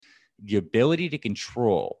the ability to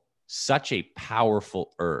control such a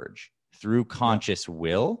powerful urge through conscious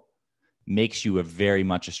will makes you very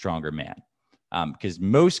much a stronger man. Because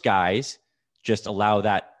most guys just allow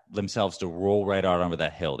themselves to roll right out over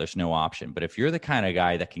that hill. There's no option. But if you're the kind of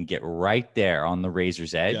guy that can get right there on the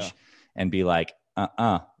razor's edge and be like,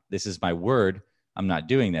 this is my word, I'm not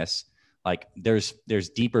doing this. Like there's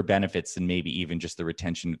deeper benefits than maybe even just the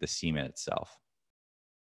retention of the semen itself.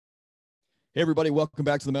 Hey everybody, welcome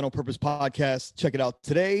back to the Mental Purpose Podcast. Check it out.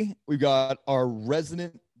 Today, we've got our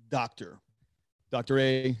resident doctor, Dr.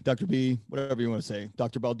 A, Dr. B, whatever you want to say,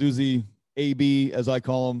 Dr. Balduzzi, AB, as I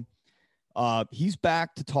call him. He's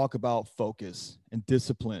back to talk about focus and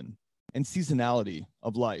discipline and seasonality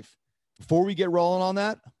of life. Before we get rolling on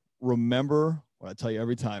that, remember what I tell you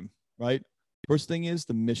every time, right? First thing is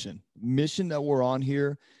the mission. Mission that we're on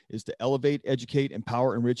here is to elevate, educate,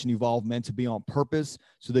 empower, enrich, and evolve men to be on purpose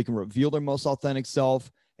so they can reveal their most authentic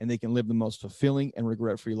self and they can live the most fulfilling and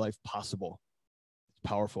regret-free life possible. It's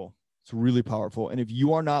powerful. It's really powerful. And if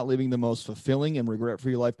you are not living the most fulfilling and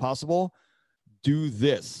regret-free life possible, do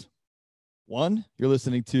this. One, you're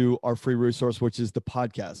listening to our free resource, which is the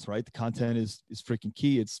podcast, right? The content is freaking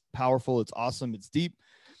key. It's powerful. It's awesome. It's deep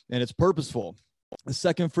and it's purposeful. The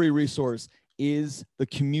second free resource is the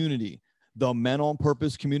community, the Men on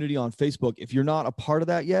Purpose community on Facebook. If you're not a part of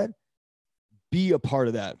that yet, be a part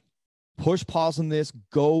of that. Push pause on this.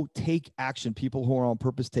 Go take action. People who are on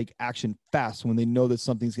purpose take action fast when they know that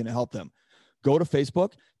something's going to help them. Go to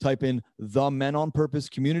Facebook, type in the Men on Purpose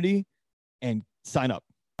community and sign up.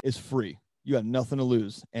 It's free. You have nothing to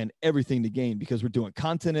lose and everything to gain because we're doing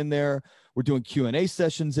content in there. We're doing Q&A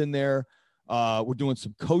sessions in there. We're doing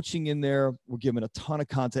some coaching in there. We're giving a ton of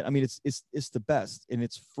content. I mean, it's the best and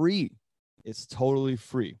it's free. It's totally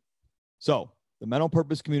free. So the Men on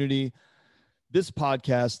Purpose community, this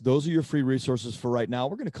podcast, those are your free resources for right now.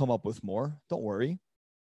 We're going to come up with more. Don't worry.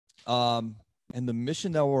 And the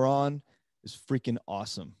mission that we're on is freaking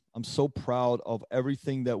awesome. I'm so proud of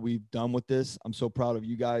everything that we've done with this. I'm so proud of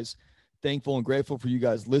you guys. Thankful and grateful for you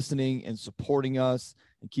guys listening and supporting us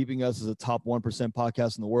and keeping us as a top 1%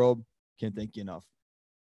 podcast in the world. Can't thank you enough.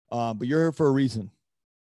 But you're here for a reason.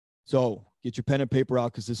 So get your pen and paper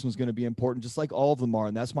out because this one's going to be important, just like all of them are.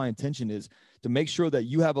 And that's my intention, is to make sure that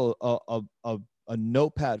you have a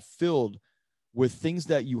notepad filled with things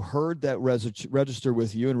that you heard that register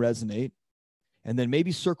with you and resonate. And then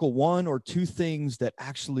maybe circle 1 or 2 things that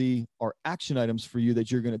actually are action items for you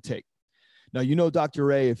that you're going to take. Now, you know, Dr.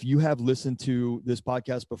 Ray, if you have listened to this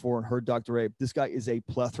podcast before and heard Dr. Ray, this guy is a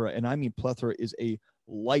plethora. And I mean, plethora is a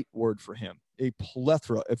light word for him, a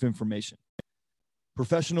plethora of information.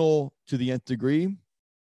 Professional to the nth degree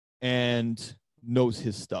and knows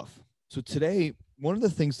his stuff. So today, one of the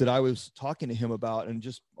things that I was talking to him about and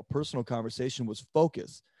just a personal conversation was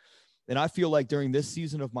focus. And I feel like during this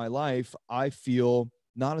season of my life, I feel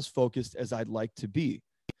not as focused as I'd like to be.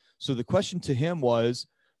 So the question to him was,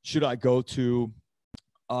 should I go to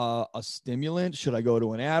a stimulant? Should I go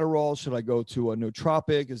to an Adderall? Should I go to a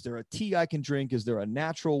nootropic? Is there a tea I can drink? Is there a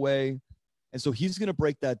natural way? And so he's going to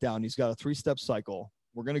break that down. He's got a 3-step cycle.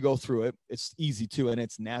 We're going to go through it. It's easy too, and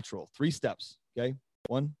it's natural. 3 steps. Okay.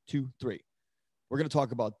 1, 2, 3. We're going to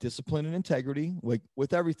talk about discipline and integrity. Like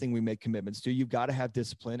with everything we make commitments to, you've got to have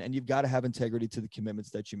discipline and you've got to have integrity to the commitments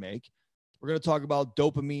that you make. We're going to talk about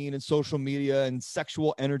dopamine and social media and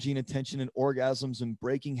sexual energy and attention and orgasms and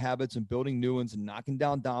breaking habits and building new ones and knocking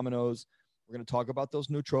down dominoes. We're going to talk about those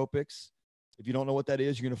nootropics. If you don't know what that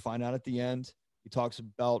is, you're going to find out at the end. He talks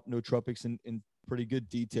about nootropics in pretty good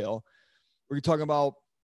detail. We're going to talk about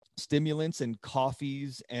stimulants and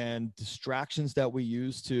coffees and distractions that we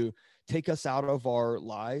use to take us out of our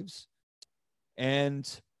lives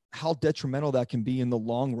and how detrimental that can be in the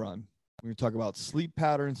long run. We're going to talk about sleep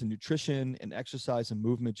patterns and nutrition and exercise and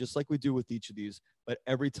movement, just like we do with each of these, but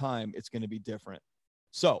every time it's going to be different.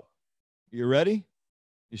 So you ready?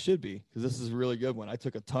 You should be, because this is a really good one. I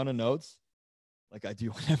took a ton of notes like I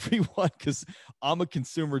do on everyone, because I'm a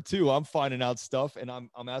consumer too. I'm finding out stuff and I'm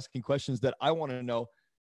asking questions that I want to know.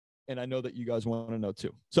 And I know that you guys want to know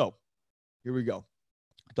too. So here we go.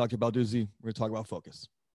 Dr. Balduzzi, we're going to talk about focus.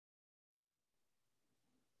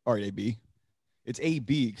 All right, AB. It's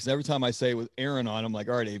AB because every time I say it with Aaron on, I'm like,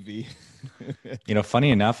 all right, AB. You know, funny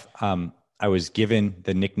enough, I was given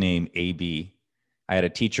the nickname AB. I had a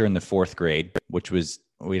teacher in the 4th grade, which was,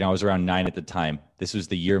 I was around 9 at the time. This was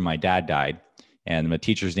the year my dad died. And my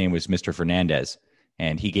teacher's name was Mr. Fernandez.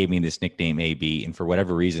 And he gave me this nickname AB. And for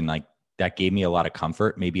whatever reason, like that gave me a lot of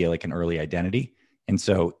comfort, maybe like an early identity. And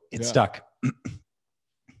so it stuck.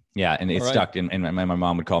 Yeah. And it stuck. And my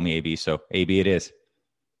mom would call me AB. So AB it is.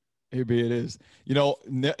 Maybe it is.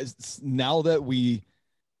 Now that we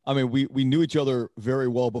knew each other very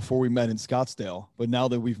well before we met in Scottsdale, but now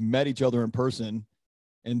that we've met each other in person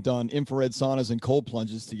and done infrared saunas and cold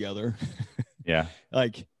plunges together, yeah,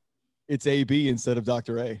 like it's AB instead of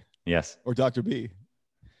Dr. A. Yes. Or Dr. B.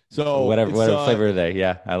 So whatever flavor of the day.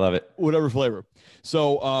 Yeah, I love it. Whatever flavor.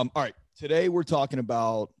 So, all right. Today we're talking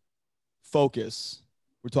about focus.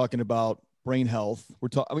 We're talking about brain health.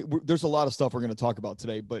 There's a lot of stuff we're going to talk about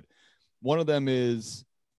today, but one of them is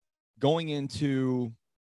going into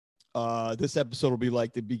this episode will be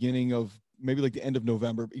like the beginning of maybe like the end of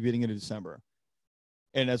November, beginning of December.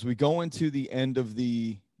 And as we go into the end of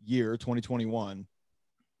the year, 2021,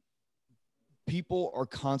 people are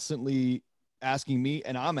constantly asking me,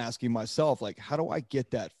 and I'm asking myself, like, how do I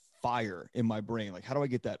get that fire in my brain? Like, how do I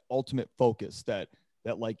get that ultimate focus, that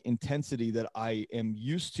like intensity that I am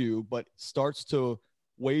used to, but starts to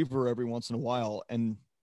waver every once in a while? And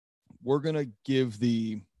we're going to give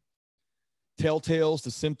the telltales,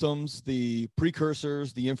 the symptoms, the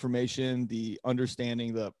precursors, the information, the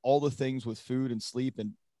understanding, all the things with food and sleep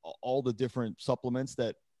and all the different supplements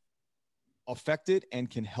that affect it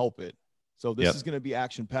and can help it. So this is going to be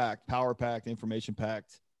action-packed, power-packed,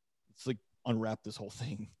 information-packed. It's like unwrap this whole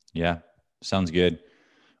thing. Yeah, sounds good.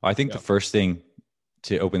 I think the first thing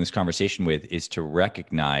to open this conversation with is to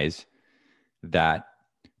recognize that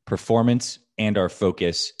performance and our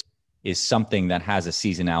focus is something that has a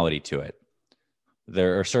seasonality to it.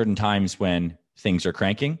 There are certain times when things are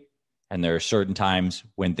cranking, and there are certain times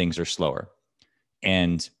when things are slower.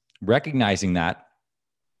 And recognizing that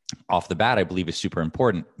off the bat, I believe, is super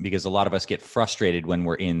important, because a lot of us get frustrated when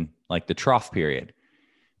we're in like the trough period.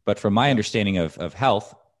 But from my understanding of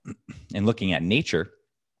health and looking at nature,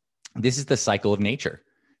 this is the cycle of nature.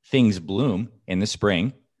 Things bloom in the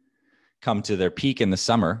spring, come to their peak in the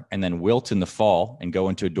summer, and then wilt in the fall and go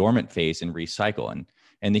into a dormant phase and recycle.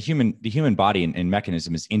 And the human body and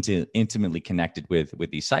mechanism is intimately connected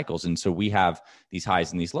with these cycles. And so we have these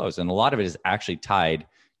highs and these lows. And a lot of it is actually tied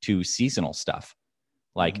to seasonal stuff.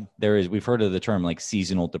 Like we've heard of the term like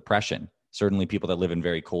seasonal depression. Certainly people that live in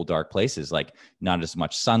very cold, dark places, like not as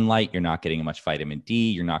much sunlight, you're not getting much vitamin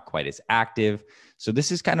D, you're not quite as active. So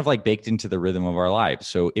this is kind of like baked into the rhythm of our lives.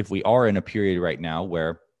 So if we are in a period right now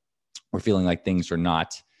where we're feeling like things are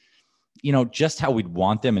not, just how we'd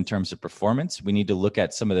want them in terms of performance, we need to look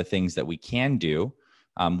at some of the things that we can do,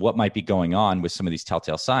 what might be going on with some of these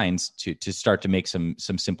telltale signs to start to make some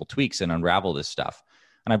simple tweaks and unravel this stuff.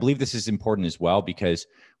 And I believe this is important as well, because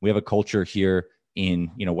we have a culture here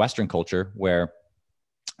in, Western culture where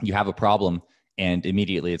you have a problem and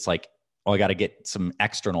immediately it's like, oh, I got to get some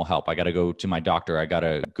external help. I got to go to my doctor. I got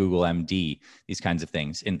to Google MD, these kinds of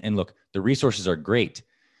things. And look, the resources are great,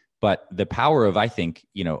 but the power of, I think,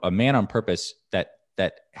 a man on purpose that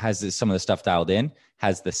has some of the stuff dialed in,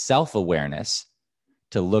 has the self-awareness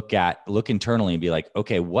to look internally and be like,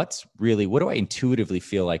 okay, what do I intuitively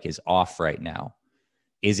feel like is off right now?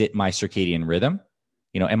 Is it my circadian rhythm?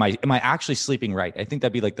 Am I actually sleeping right? I think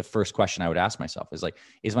that'd be like the first question I would ask myself is like,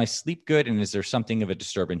 is my sleep good? And is there something of a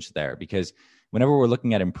disturbance there? Because whenever we're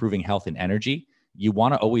looking at improving health and energy, you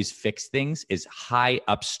want to always fix things as high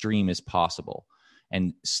upstream as possible.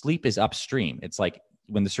 And sleep is upstream. It's like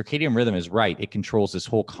when the circadian rhythm is right, it controls this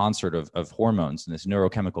whole concert of hormones and this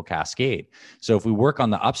neurochemical cascade. So if we work on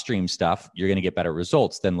the upstream stuff, you're going to get better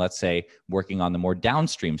results than, let's say, working on the more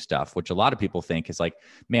downstream stuff, which a lot of people think is like,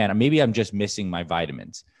 man, maybe I'm just missing my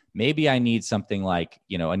vitamins. Maybe I need something like,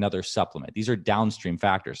 another supplement. These are downstream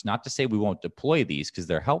factors. Not to say we won't deploy these because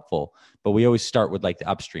they're helpful, but we always start with like the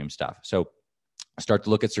upstream stuff. So start to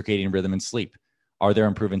look at circadian rhythm and sleep. Are there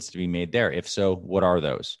improvements to be made there? If so, what are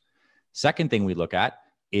those? Second thing we look at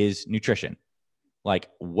is nutrition. Like,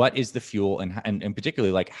 what is the fuel, and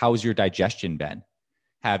particularly like, how's your digestion been?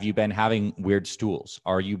 Have you been having weird stools?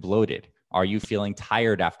 Are you bloated? Are you feeling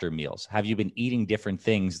tired after meals? Have you been eating different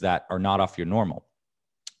things that are not off your normal?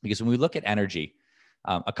 Because when we look at energy,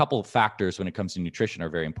 a couple of factors when it comes to nutrition are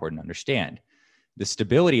very important to understand. The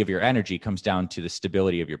stability of your energy comes down to the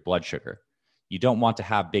stability of your blood sugar. You don't want to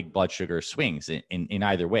have big blood sugar swings in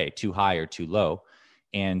either way, too high or too low.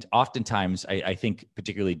 And oftentimes, I think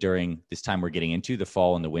particularly during this time we're getting into, the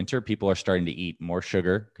fall and the winter, people are starting to eat more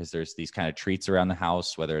sugar because there's these kind of treats around the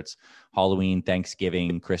house, whether it's Halloween,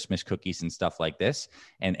 Thanksgiving, Christmas cookies and stuff like this.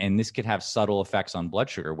 And this could have subtle effects on blood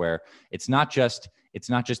sugar, where it's not just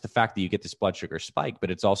the fact that you get this blood sugar spike,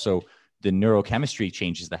 but it's also the neurochemistry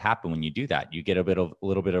changes that happen when you do that. You get a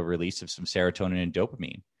little bit of release of some serotonin and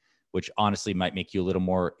dopamine, which honestly might make you a little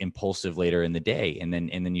more impulsive later in the day. And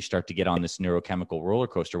then you start to get on this neurochemical roller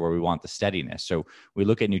coaster where we want the steadiness. So we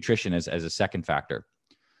look at nutrition as a second factor.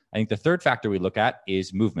 I think the third factor we look at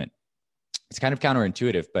is movement. It's kind of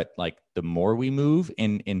counterintuitive, but like the more we move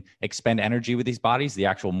and expend energy with these bodies, the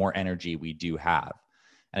actual more energy we do have.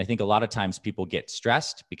 And I think a lot of times people get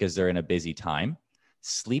stressed because they're in a busy time.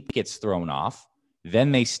 Sleep gets thrown off.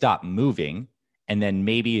 Then they stop moving. And then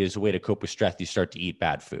maybe as a way to cope with stress, you start to eat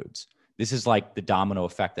bad foods. This is like the domino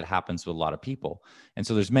effect that happens with a lot of people. And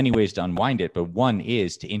so there's many ways to unwind it. But one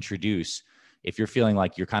is to introduce, if you're feeling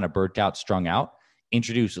like you're kind of burnt out, strung out,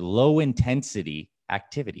 introduce low intensity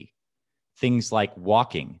activity. Things like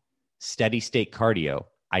walking, steady state cardio,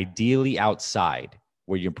 ideally outside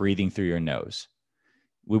where you're breathing through your nose.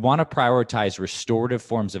 We want to prioritize restorative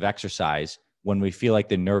forms of exercise when we feel like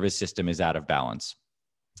the nervous system is out of balance.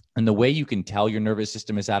 And the way you can tell your nervous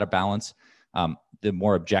system is out of balance, the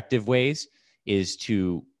more objective ways, is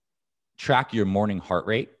to track your morning heart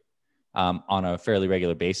rate on a fairly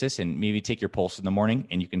regular basis, and maybe take your pulse in the morning,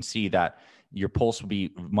 and you can see that your pulse will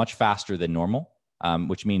be much faster than normal,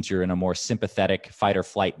 which means you're in a more sympathetic fight or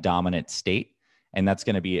flight dominant state. And that's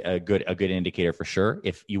going to be a good indicator for sure.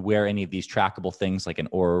 If you wear any of these trackable things like an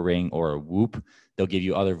Oura Ring or a Whoop, they'll give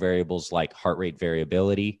you other variables like heart rate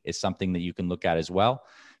variability is something that you can look at as well.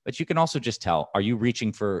 But you can also just tell, are you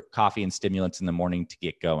reaching for coffee and stimulants in the morning to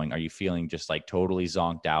get going? Are you feeling just like totally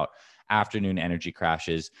zonked out? Afternoon energy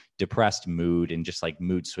crashes, depressed mood, and just like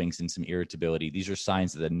mood swings and some irritability. These are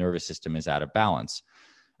signs that the nervous system is out of balance.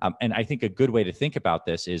 And I think a good way to think about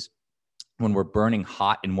this is when we're burning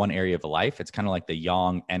hot in one area of life, it's kind of like the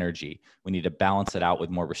yang energy. We need to balance it out with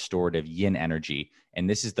more restorative yin energy. And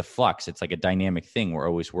this is the flux. It's like a dynamic thing we're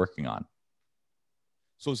always working on.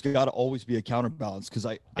 So it's got to always be a counterbalance, because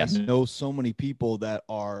I know so many people that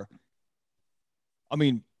are, I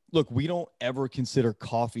mean, look, we don't ever consider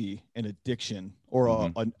coffee an addiction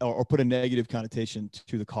or or put a negative connotation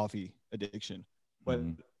to the coffee addiction. But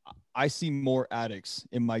I see more addicts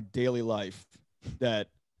in my daily life that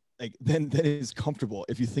than is comfortable,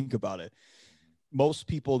 if you think about it. Most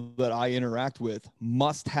people that I interact with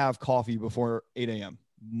must have coffee before 8 a.m.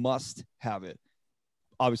 Must have it.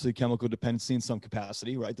 Obviously, chemical dependency in some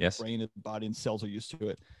capacity, right? The brain and body and cells are used to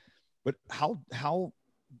it. But how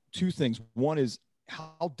two things. One is,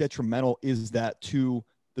 how detrimental is that to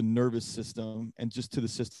the nervous system and just to the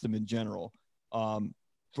system in general?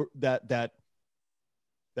 For that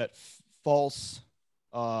false,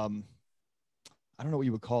 I don't know what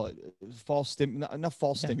you would call it. False not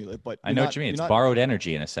false stimulant, but I know what you mean. It's borrowed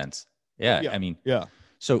energy in a sense. Yeah. I mean,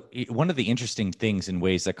 so one of the interesting things in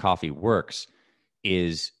ways that coffee works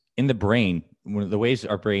is in the brain. One of the ways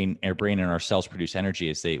our brain and our cells produce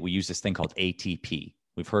energy is we use this thing called ATP.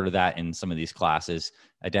 We've heard of that in some of these classes,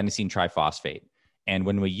 adenosine triphosphate. And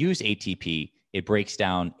when we use ATP, it breaks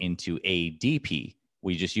down into ADP.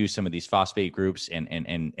 We just use some of these phosphate groups,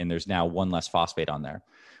 and there's now one less phosphate on there.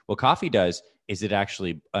 What coffee does is it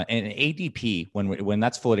actually, an ADP, when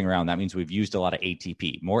that's floating around, that means we've used a lot of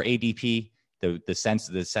ATP. More ADP, the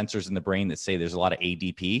sensors in the brain that say there's a lot of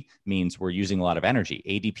ADP means we're using a lot of energy.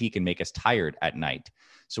 ADP can make us tired at night.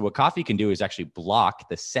 So what coffee can do is actually block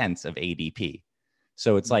the sense of ADP.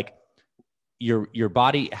 So it's like your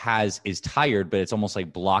body is tired, but it's almost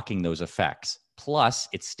like blocking those effects. Plus,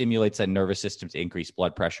 it stimulates that nervous system to increase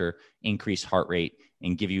blood pressure, increase heart rate,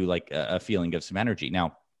 and give you like a feeling of some energy.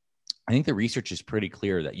 Now, I think the research is pretty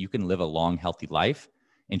clear that you can live a long, healthy life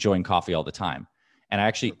enjoying coffee all the time. And I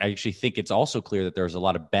actually think it's also clear that there's a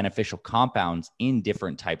lot of beneficial compounds in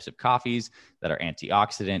different types of coffees that are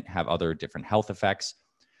antioxidant, have other different health effects.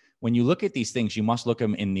 When you look at these things, you must look at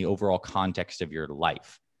them in the overall context of your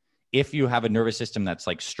life. If you have a nervous system that's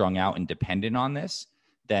like strung out and dependent on this,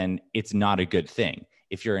 then it's not a good thing.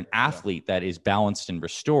 If you're an athlete that is balanced and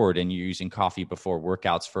restored and you're using coffee before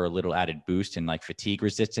workouts for a little added boost and like fatigue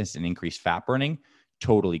resistance and increased fat burning,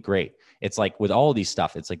 totally great. It's like with all of these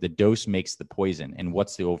stuff, it's like the dose makes the poison, and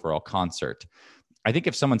what's the overall concert. I think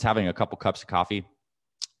if someone's having a couple cups of coffee,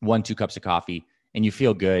 1-2 cups of coffee, and you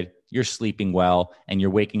feel good, you're sleeping well, and you're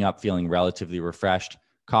waking up feeling relatively refreshed,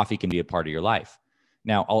 coffee can be a part of your life.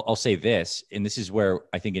 Now, I'll say this, and this is where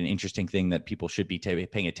I think an interesting thing that people should be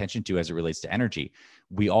paying attention to as it relates to energy.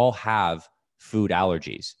 We all have food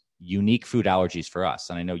allergies, unique food allergies for us.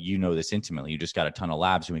 And I know you know this intimately. You just got a ton of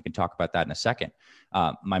labs, and we can talk about that in a second.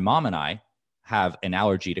 My mom and I have an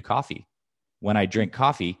allergy to coffee. When I drink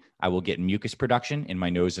coffee, I will get mucus production in my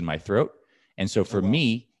nose and my throat. And so for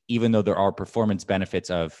me, even though there are performance benefits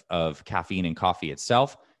of caffeine and coffee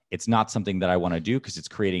itself, it's not something that I want to do because it's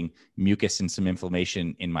creating mucus and some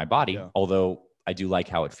inflammation in my body, although I do like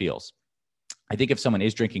how it feels. I think if someone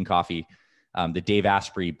is drinking coffee, the Dave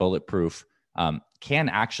Asprey Bulletproof can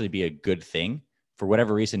actually be a good thing for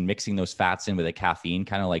whatever reason, mixing those fats in with the caffeine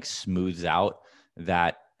kind of like smooths out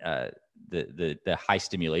that the high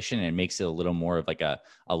stimulation, and it makes it a little more of like a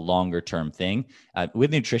longer term thing.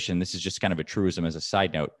 With nutrition, this is just kind of a truism as a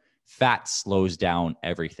side note. Fat slows down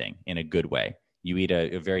everything in a good way. You eat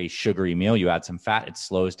a very sugary meal, you add some fat, it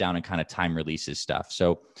slows down and kind of time releases stuff.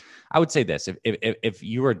 So I would say this, if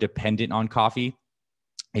you are dependent on coffee,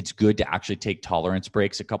 it's good to actually take tolerance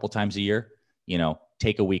breaks a couple times a year.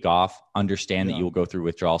 Take a week off, understand that you will go through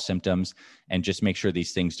withdrawal symptoms, and just make sure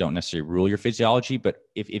these things don't necessarily rule your physiology. But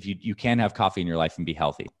if you can have coffee in your life and be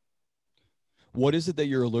healthy. What is it that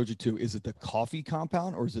you're allergic to? Is it the coffee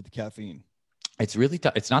compound or is it the caffeine? It's really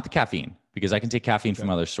tough. It's not the caffeine, because I can take caffeine from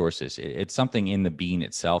other sources. It's something in the bean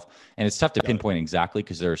itself. And it's tough to pinpoint exactly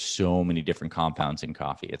because there are so many different compounds in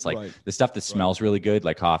coffee. It's like the stuff that smells really good,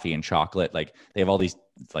 like coffee and chocolate, like they have all these,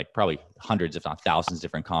 like probably hundreds, if not thousands,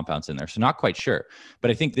 different compounds in there. So not quite sure. But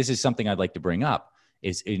I think this is something I'd like to bring up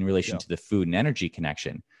is in relation to the food and energy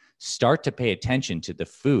connection. Start to pay attention to the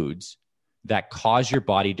foods that cause your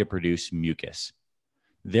body to produce mucus.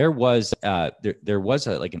 There was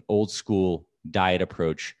like an old school diet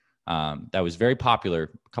approach that was very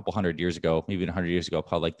popular a couple hundred years ago, maybe 100 years ago,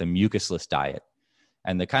 called like the mucusless diet.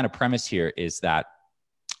 And the kind of premise here is that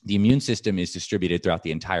the immune system is distributed throughout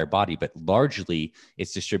the entire body, but largely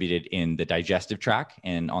it's distributed in the digestive tract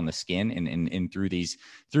and on the skin and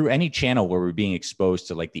through any channel where we're being exposed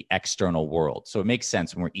to like the external world. So it makes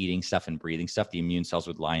sense when we're eating stuff and breathing stuff, the immune cells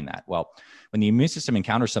would line that. Well, when the immune system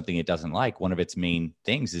encounters something it doesn't like, one of its main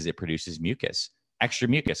things is it produces mucus. Extra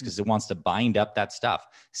mucus, because it wants to bind up that stuff.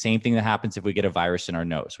 Same thing that happens if we get a virus in our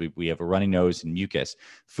nose. We have a runny nose and mucus.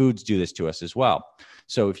 Foods do this to us as well.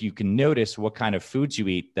 So if you can notice what kind of foods you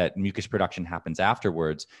eat that mucus production happens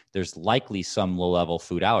afterwards, there's likely some low-level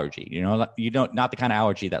food allergy. Not the kind of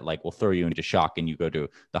allergy that like will throw you into shock and you go to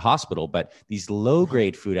the hospital, but these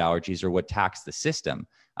low-grade food allergies are what tax the system.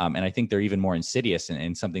 And I think they're even more insidious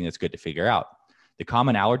and something that's good to figure out. The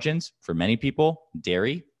common allergens for many people,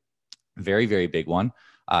 dairy, very, very big one.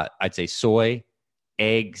 I'd say soy,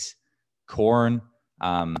 eggs, corn,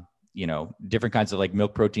 different kinds of like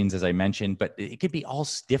milk proteins, as I mentioned, but it could be all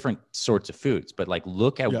different sorts of foods. But like,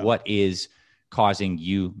 look at what is causing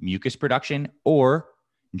you mucus production or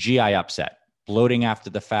GI upset, bloating after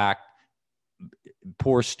the fact,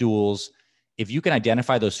 poor stools. If you can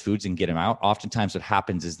identify those foods and get them out, oftentimes what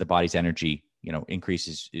happens is the body's energy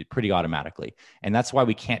increases pretty automatically. And that's why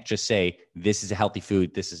we can't just say, this is a healthy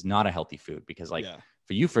food, this is not a healthy food. Because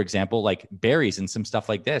for you, for example, like berries and some stuff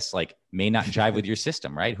like this, like may not jive with your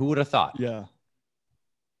system, right? Who would have thought? Yeah.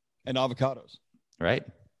 And avocados. Right.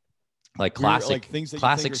 Like classic, like things that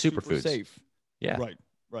classic super superfoods. Safe. Yeah.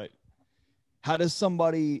 Right. How does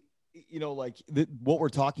somebody, what we're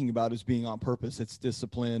talking about is being on purpose. It's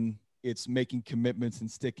discipline. It's making commitments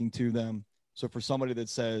and sticking to them. So for somebody that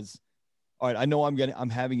says, all right, I know I'm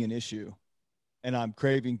having an issue and I'm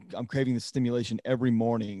craving the stimulation every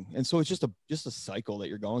morning. And so it's just a cycle that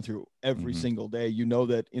you're going through every single day. You know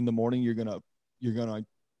that in the morning you're going to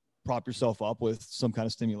prop yourself up with some kind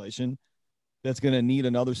of stimulation that's going to need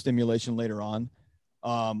another stimulation later on,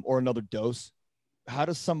 or another dose. How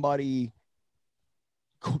does somebody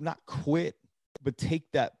not quit, but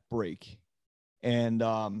take that break and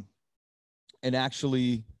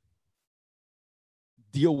actually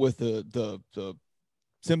deal with the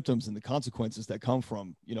symptoms and the consequences that come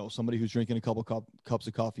from, somebody who's drinking a couple cups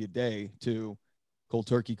of coffee a day to cold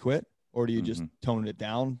turkey quit? Or do you just tone it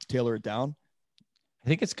down, tailor it down? I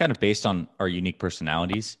think it's kind of based on our unique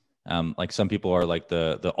personalities. Like some people are like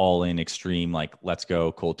the all in extreme, like let's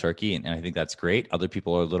go cold turkey. And I think that's great. Other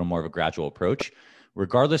people are a little more of a gradual approach.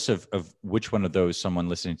 Regardless of which one of those someone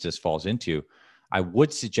listening to this falls into, I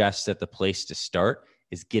would suggest that the place to start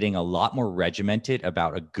is getting a lot more regimented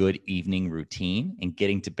about a good evening routine and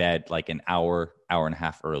getting to bed like an hour and a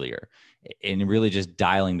half earlier, and really just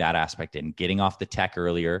dialing that aspect in, getting off the tech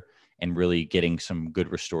earlier and really getting some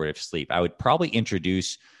good restorative sleep. I would probably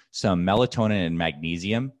introduce some melatonin and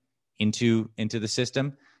magnesium into the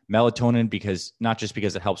system. Melatonin, not just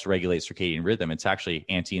because it helps regulate circadian rhythm, it's actually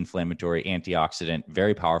anti-inflammatory, antioxidant,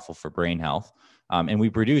 very powerful for brain health. And we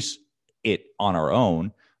produce it on our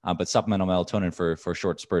own. But supplemental melatonin for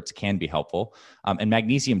short spurts can be helpful. And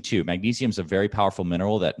magnesium too. Magnesium is a very powerful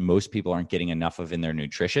mineral that most people aren't getting enough of in their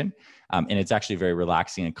nutrition. And it's actually very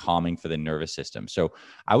relaxing and calming for the nervous system. So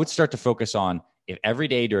I would start to focus on, if every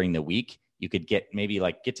day during the week, you could get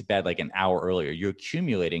to bed like an hour earlier, you're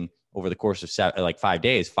accumulating over the course of 5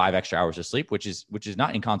 days, 5 extra hours of sleep, which is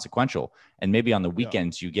not inconsequential. And maybe on the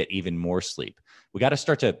weekends, you get even more sleep. We got to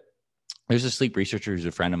start to there's a sleep researcher who's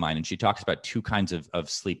a friend of mine, and she talks about two kinds of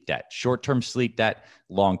sleep debt: short-term sleep debt,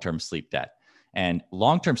 long-term sleep debt. And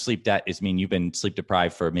long-term sleep debt is mean you've been sleep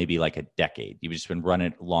deprived for maybe like a decade. You've just been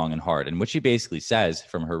running long and hard. And what she basically says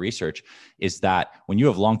from her research is that when you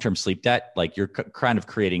have long-term sleep debt, like you're kind of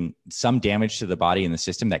creating some damage to the body and the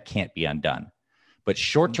system that can't be undone. But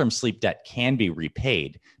short-term sleep debt can be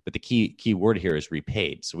repaid, but the key word here is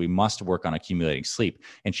repaid. So we must work on accumulating sleep.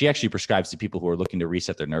 And she actually prescribes to people who are looking to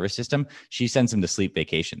reset their nervous system. She sends them to sleep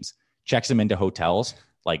vacations, checks them into hotels,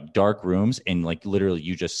 like dark rooms, and like literally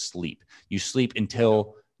you just sleep. You sleep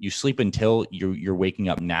until you're waking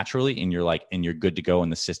up naturally, and you're good to go,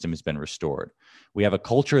 and the system has been restored. We have a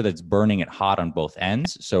culture that's burning it hot on both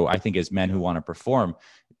ends. So I think as men who want to perform,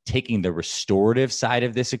 taking the restorative side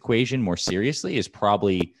of this equation more seriously is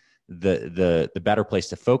probably the better place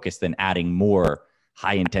to focus than adding more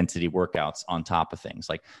high intensity workouts on top of things.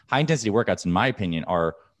 Like high intensity workouts, in my opinion,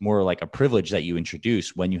 are more like a privilege that you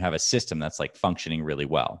introduce when you have a system that's like functioning really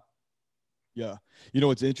well. Yeah. You know,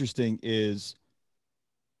 what's interesting is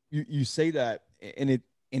you say that, and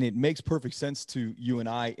it makes perfect sense to you and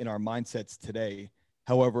I in our mindsets today.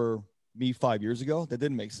 However, me 5 years ago, that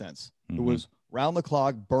didn't make sense. Mm-hmm. It was round the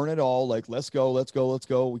clock, burn it all. Like, let's go.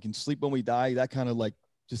 We can sleep when we die. That kind of like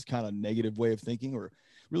just kind of negative way of thinking, or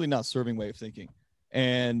really not serving way of thinking.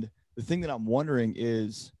 And the thing that I'm wondering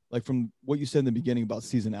is, like, from what you said in the beginning about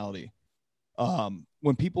seasonality,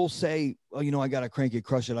 when people say, well, you know, I got to crank it,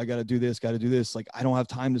 crush it, I got to do this, like, I don't have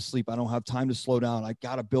time to sleep, I don't have time to slow down, I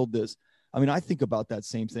got to build this. I mean, I think about that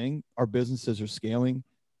same thing. Our businesses are scaling.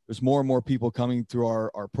 There's more and more people coming through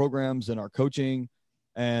our programs and our coaching.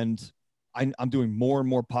 And I'm doing more and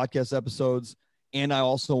more podcast episodes. And I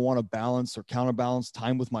also want to balance or counterbalance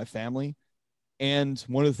time with my family. And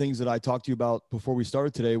one of the things that I talked to you about before we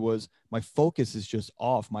started today was my focus is just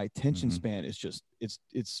off. My attention span is just,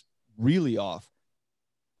 it's really off.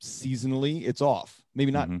 Seasonally, it's off.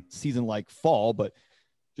 Maybe not season like fall, but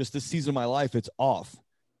just this season of my life, it's off.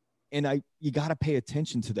 And you got to pay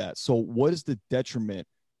attention to that. So what is the detriment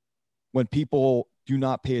when people do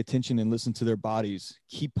not pay attention and listen to their bodies,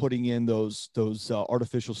 keep putting in those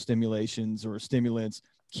artificial stimulations or stimulants,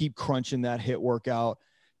 keep crunching that HIIT workout,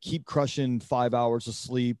 keep crushing 5 hours of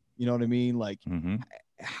sleep? You know what I mean? Like,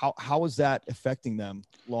 how is that affecting them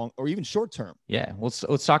long or even short term? Yeah,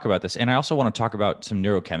 let's talk about this. And I also want to talk about some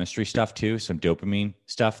neurochemistry stuff too, some dopamine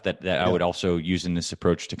stuff that I would also use in this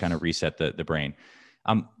approach to kind of reset the brain.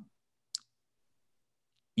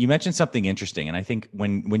 You mentioned something interesting, and I think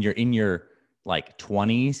when you're in your like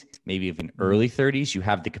 20s, maybe even early 30s, you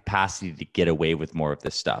have the capacity to get away with more of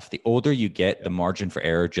this stuff. The older you get, the margin for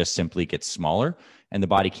error just simply gets smaller, and the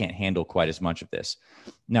body can't handle quite as much of this.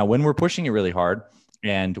 Now, when we're pushing it really hard,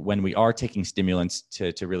 and when we are taking stimulants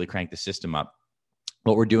to really crank the system up,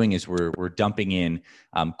 what we're doing is we're dumping in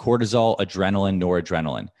cortisol, adrenaline,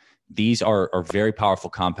 noradrenaline. These are very powerful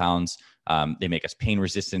compounds. They make us pain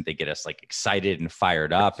resistant. They get us like excited and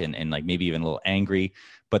fired up and like maybe even a little angry,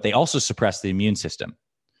 but they also suppress the immune system,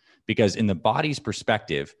 because in the body's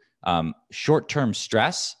perspective, short-term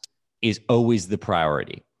stress is always the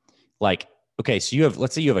priority. Like, okay, so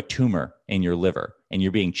let's say you have a tumor in your liver and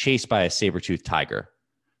you're being chased by a saber-toothed tiger.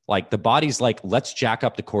 Like, the body's like, let's jack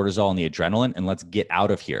up the cortisol and the adrenaline and let's get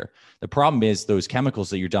out of here. The problem is those chemicals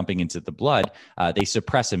that you're dumping into the blood, they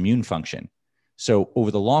suppress immune function. So over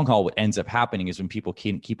the long haul, what ends up happening is when people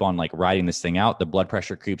keep on like riding this thing out, the blood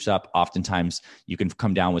pressure creeps up. Oftentimes you can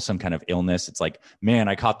come down with some kind of illness. It's like, man,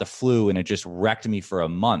 I caught the flu and it just wrecked me for a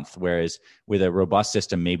month. Whereas with a robust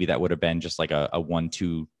system, maybe that would have been just like a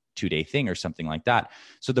 2-day thing or something like that.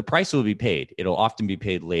 So the price will be paid. It'll often be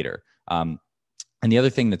paid later. And the other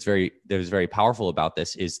thing that is very powerful about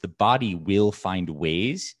this is the body will find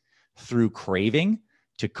ways through craving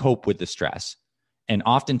to cope with the stress. And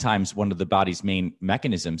oftentimes one of the body's main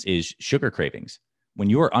mechanisms is sugar cravings. When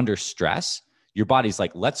you are under stress, your body's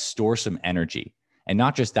like, let's store some energy. And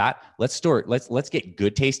not just that, let's get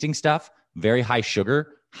good tasting stuff, very high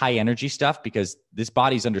sugar, high energy stuff, because this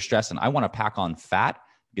body's under stress and I want to pack on fat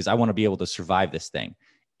because I want to be able to survive this thing.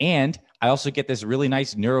 And I also get this really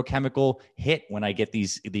nice neurochemical hit when I get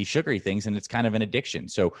these sugary things, and it's kind of an addiction.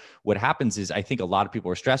 So what happens is I think a lot of people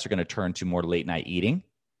who are stressed are going to turn to more late night eating,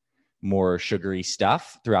 more sugary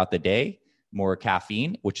stuff throughout the day, more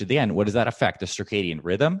caffeine, which at the end, what does that affect? The circadian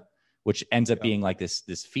rhythm, which ends up being like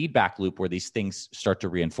this feedback loop where these things start to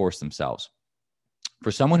reinforce themselves.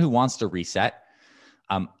 For someone who wants to reset,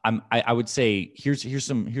 I would say here's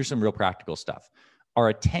some real practical stuff. Our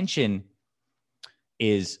attention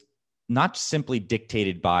is not simply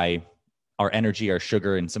dictated by our energy, our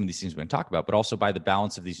sugar, and some of these things we're going to talk about, but also by the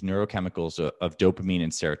balance of these neurochemicals of dopamine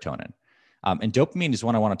and serotonin. And dopamine is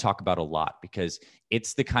one I want to talk about a lot because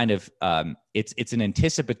it's the kind of it's an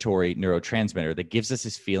anticipatory neurotransmitter that gives us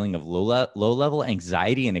this feeling of low level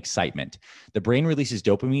anxiety and excitement. The brain releases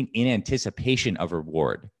dopamine in anticipation of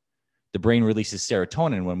reward. The brain releases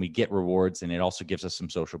serotonin when we get rewards, and it also gives us some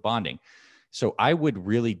social bonding. So I would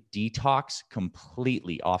really detox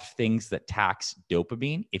completely off things that tax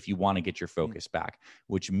dopamine if you want to get your focus back,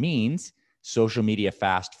 which means social media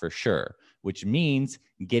fast for sure, which means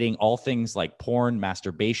getting all things like porn,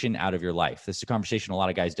 masturbation out of your life. This is a conversation a lot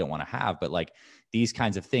of guys don't want to have, but like these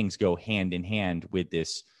kinds of things go hand in hand with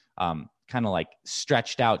this kind of like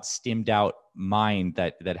stretched out, stimmed out mind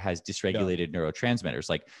that has dysregulated neurotransmitters.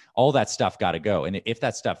 Like all that stuff got to go. And if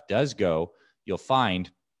that stuff does go, you'll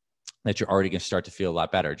find that you're already going to start to feel a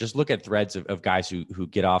lot better. Just look at threads of guys who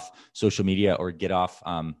get off social media or get off,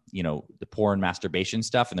 the porn masturbation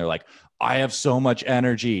stuff. And they're like, I have so much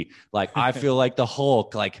energy. Like, I feel like the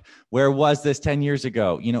Hulk. Like, where was this 10 years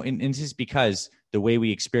ago? And this is because the way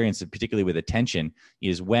we experience it, particularly with attention,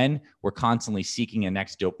 is when we're constantly seeking a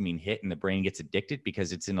next dopamine hit and the brain gets addicted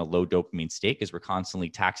because it's in a low dopamine state because we're constantly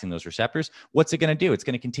taxing those receptors. What's it going to do? It's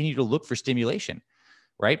going to continue to look for stimulation.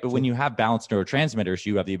 Right. But when you have balanced neurotransmitters,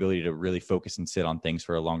 you have the ability to really focus and sit on things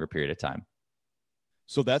for a longer period of time.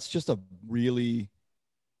 So that's just a really,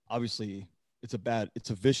 obviously, it's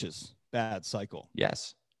a vicious, bad cycle.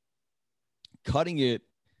 Yes. Cutting it,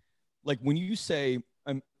 like when you say,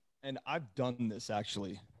 and I've done this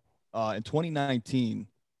actually in 2019,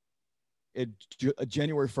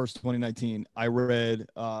 January 1st, 2019, I read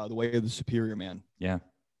The Way of the Superior Man. Yeah.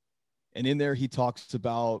 And in there, he talks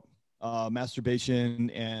about masturbation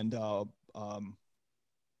and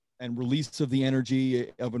release of the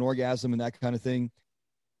energy of an orgasm and that kind of thing.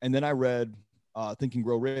 And then I read Think and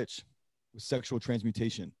Grow Rich with sexual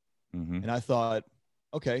transmutation. Mm-hmm. And I thought,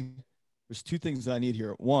 okay, there's two things that I need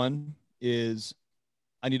here. One is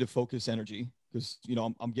I need to focus energy because,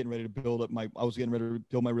 I'm getting ready to I was getting ready to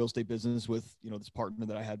build my real estate business with, this partner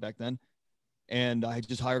that I had back then. And I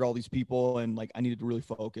just hired all these people and like, I needed to really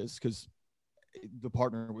focus because the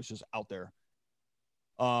partner was just out there.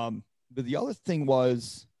 But the other thing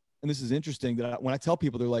was, and this is interesting, that when I tell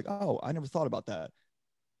people, they're like, oh, I never thought about that.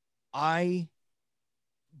 My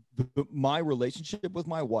relationship with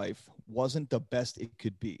my wife wasn't the best it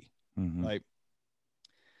could be. Mm-hmm. Right.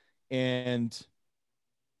 And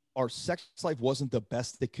our sex life wasn't the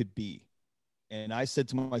best it could be. And I said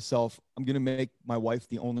to myself, I'm going to make my wife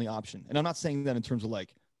the only option. And I'm not saying that in terms of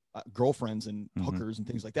like girlfriends and hookers and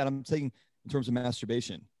things like that. I'm saying in terms of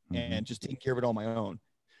masturbation and just taking care of it on my own.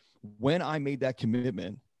 When I made that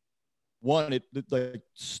commitment, one, it like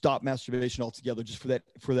stopped masturbation altogether just for that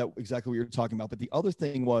exactly what you're talking about. But the other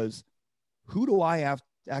thing was, who do I have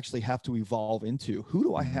to evolve into? Who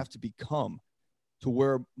do I have to become to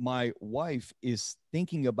where my wife is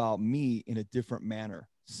thinking about me in a different manner,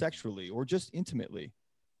 sexually or just intimately?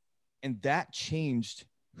 And that changed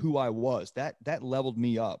who I was. That leveled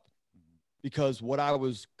me up. Because what I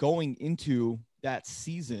was going into that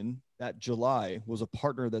season, that July, was a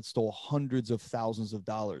partner that stole hundreds of thousands of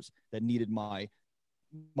dollars that needed my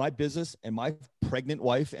business, and my pregnant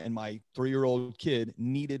wife and my 3-year-old kid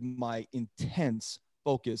needed my intense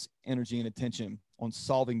focus, energy, and attention on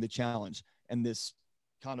solving the challenge and this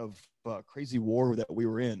kind of crazy war that we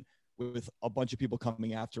were in with a bunch of people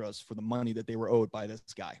coming after us for the money that they were owed by this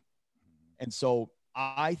guy. And so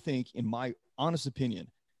I think, in my honest opinion,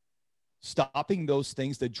 stopping those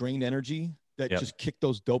things that drain energy, that just kick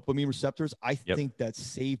those dopamine receptors, I think that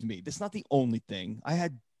saved me. That's not the only thing. I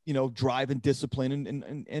had, drive and discipline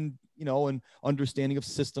and understanding of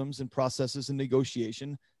systems and processes and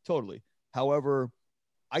negotiation. Totally. However,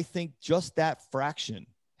 I think just that fraction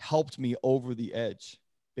helped me over the edge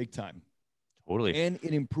big time. Totally. And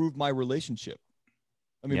it improved my relationship.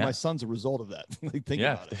 I mean, my son's a result of that. Like, think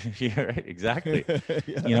about it. Yeah, right. Exactly.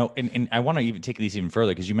 And I want to even take these even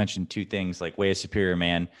further because you mentioned two things like Way of Superior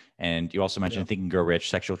Man, and you also mentioned Think and Grow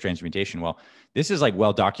Rich, sexual transmutation. Well, this is like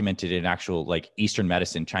well documented in actual like Eastern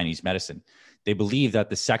medicine, Chinese medicine. They believe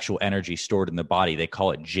that the sexual energy stored in the body, they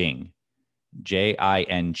call it Jing, Jing.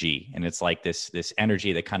 And it's like this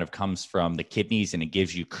energy that kind of comes from the kidneys and it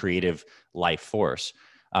gives you creative life force.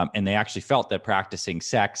 And they actually felt that practicing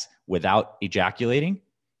sex without ejaculating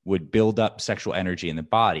would build up sexual energy in the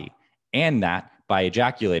body, and that by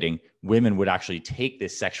ejaculating, women would actually take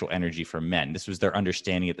this sexual energy from men. This was their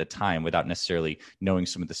understanding at the time without necessarily knowing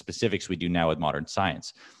some of the specifics we do now with modern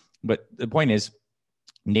science. But the point is,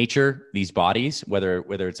 nature, these bodies, whether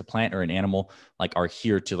it's a plant or an animal, like are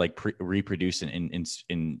here to like reproduce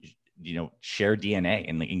and share DNA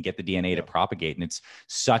and get the DNA to propagate. And it's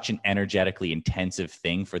such an energetically intensive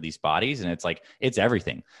thing for these bodies. And it's like, it's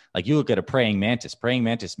everything. Like you look at a praying mantis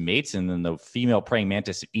mates, and then the female praying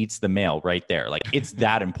mantis eats the male right there. Like it's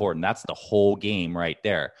that important. That's the whole game right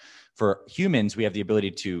there. For humans, we have the ability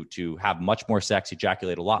to have much more sex,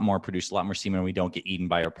 ejaculate a lot more, produce a lot more semen, and we don't get eaten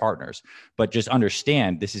by our partners. But just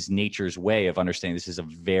understand, this is nature's way of understanding this is a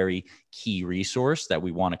very key resource that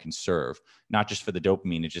we want to conserve, not just for the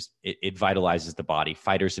dopamine. It vitalizes the body.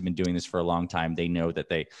 Fighters have been doing this for a long time. They know that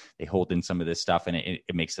they hold in some of this stuff, and it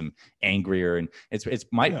makes them angrier. And it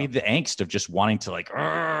might be the angst of just wanting to like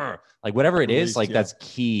whatever it is, like that's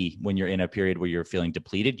key when you're in a period where you're feeling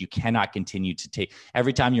depleted. You cannot continue to take,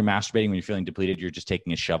 every time you're masturbating, when you're feeling depleted, you're just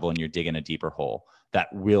taking a shovel and you're digging a deeper hole that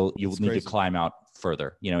you'll need to climb out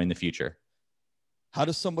further, in the future. How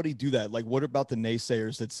does somebody do that? Like, what about the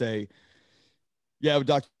naysayers that say, yeah,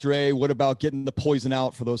 Dr. A, what about getting the poison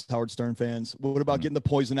out for those Howard Stern fans? What about getting the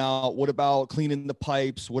poison out? What about cleaning the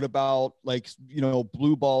pipes? What about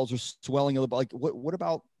blue balls or swelling of the, like, what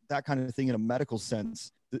about that kind of thing in a medical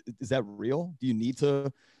sense? Is that real? Do you need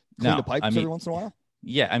to clean the pipes every once in a while?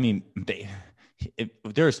 Yeah. I mean,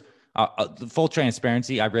 there's full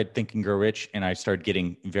transparency. I read Think and Grow Rich, and I started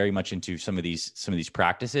getting very much into some of these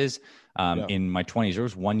practices. In my 20s, there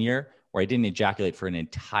was 1 year where I didn't ejaculate for an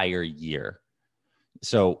entire year.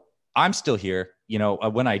 So I'm still here.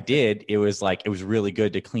 When I did, it was really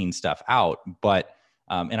good to clean stuff out. But,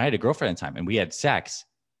 and I had a girlfriend at the time and we had sex.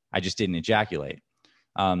 I just didn't ejaculate.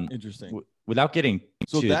 Interesting. Without getting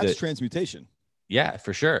so that's transmutation. Yeah,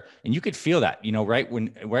 for sure. And you could feel that, right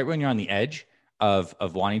when you're on the edge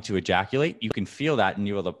of wanting to ejaculate, you can feel that, and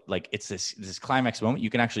you're like, it's this climax moment. You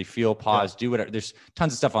can actually feel, pause, do whatever. There's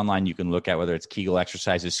tons of stuff online you can look at, whether it's Kegel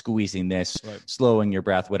exercises, squeezing this, slowing your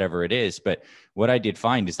breath, whatever it is. But what I did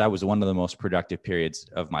find is that was one of the most productive periods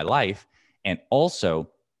of my life. And also,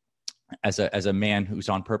 as a man who's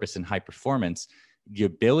on purpose and high performance, the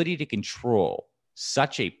ability to control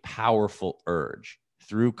such a powerful urge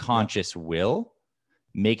through conscious will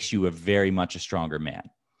makes you very much a stronger man.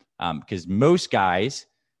 Because most guys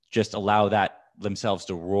just allow themselves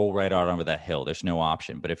to roll right out over that hill. There's no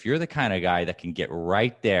option. But if you're the kind of guy that can get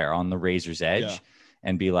right there on the razor's edge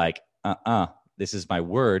and be like, this is my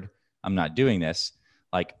word, I'm not doing this.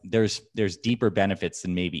 Like there's deeper benefits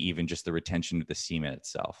than maybe even just the retention of the semen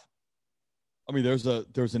itself. I mean,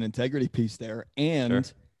 there's an integrity piece there.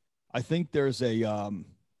 And I think there's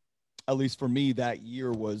at least for me, that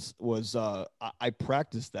year was I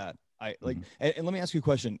practiced that. And let me ask you a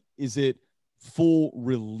question. Is it full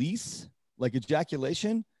release, like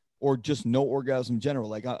ejaculation, or just no orgasm in general?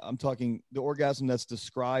 Like I'm talking the orgasm that's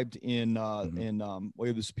described in Way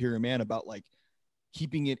of the Superior Man, about like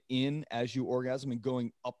keeping it in as you orgasm and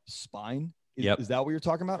going up the spine. Is that what you're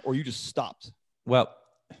talking about? Or you just stopped? Well,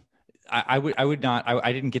 I would not,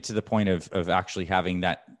 I didn't get to the point of actually having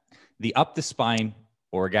that, the up the spine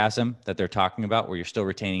orgasm that they're talking about, where you're still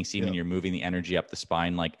retaining semen, you're moving the energy up the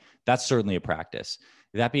spine. Like that's certainly a practice.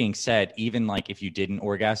 That being said, even like if you didn't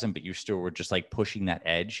orgasm, but you still were just like pushing that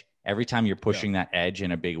edge, every time you're pushing that edge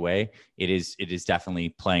in a big way, it is definitely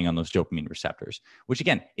playing on those dopamine receptors, which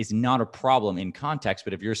again is not a problem in context.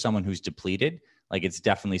 But if you're someone who's depleted, like it's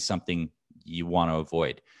definitely something you want to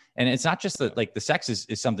avoid. And it's not just that, like the sex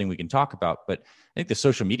is something we can talk about, but I think the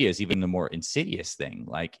social media is even the more insidious thing,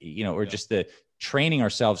 like, or just the training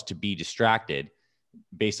ourselves to be distracted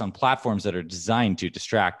based on platforms that are designed to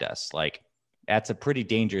distract us. Like that's a pretty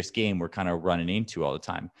dangerous game we're kind of running into all the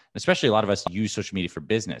time. Especially a lot of us use social media for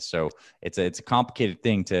business. So it's a complicated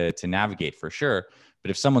thing to navigate for sure.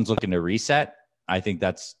 But if someone's looking to reset, I think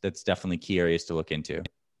that's definitely key areas to look into.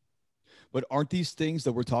 But aren't these things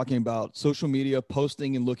that we're talking about, social media,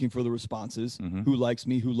 posting and looking for the responses, who likes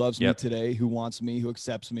me, who loves me today, who wants me, who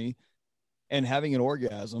accepts me, and having an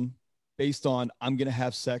orgasm based on I'm going to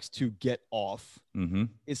have sex to get off.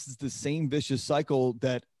 It's the same vicious cycle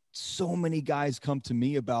that so many guys come to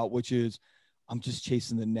me about, which is I'm just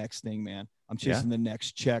chasing the next thing, man. I'm chasing the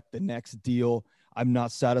next check, the next deal. I'm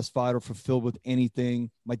not satisfied or fulfilled with anything.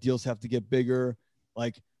 My deals have to get bigger.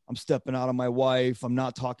 Like I'm stepping out on my wife. I'm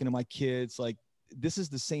not talking to my kids. Like this is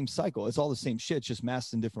the same cycle. It's all the same shit, just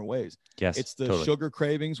masked in different ways. Yes, it's the sugar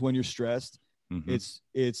cravings when you're stressed. It's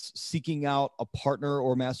seeking out a partner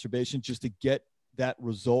or masturbation just to get that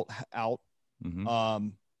result out.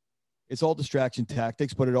 It's all distraction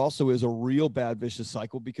tactics, but it also is a real bad vicious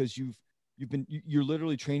cycle because you're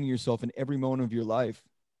literally training yourself in every moment of your life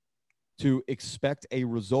to expect a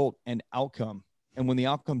result and outcome. And when the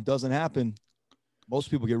outcome doesn't happen, most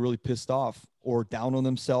people get really pissed off or down on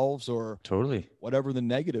themselves or totally whatever the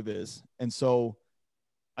negative is. And so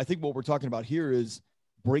I think what we're talking about here is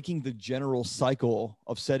breaking the general cycle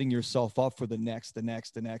of setting yourself up for the next,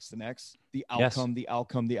 the outcome,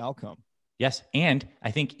 the outcome. Yes. And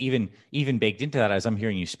I think even baked into that, as I'm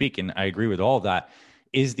hearing you speak, and I agree with all of that,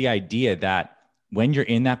 is the idea that when you're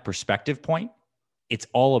in that perspective point, it's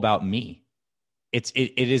all about me. It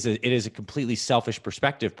is a completely selfish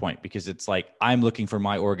perspective point, because it's like, I'm looking for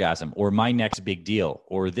my orgasm or my next big deal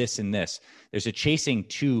or this and this. There's a chasing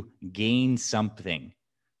to gain something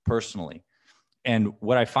personally. And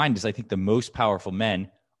what I find is, I think the most powerful men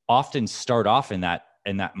often start off in that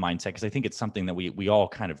mindset, because I think it's something that we all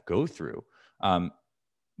kind of go through.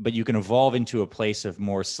 But you can evolve into a place of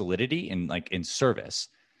more solidity and like in service.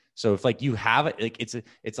 So if like you have it, like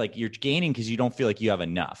it's like you're gaining because you don't feel like you have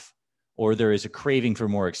enough, or there is a craving for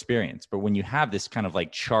more experience. But when you have this kind of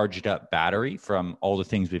like charged up battery from all the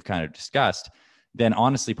things we've kind of discussed, then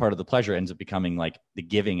honestly, part of the pleasure ends up becoming like the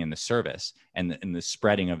giving and the service and the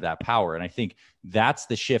spreading of that power. And I think that's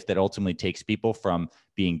the shift that ultimately takes people from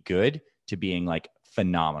being good to being like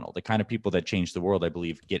phenomenal. The kind of people that change the world, I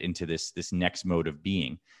believe, get into this next mode of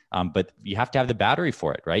being. But you have to have the battery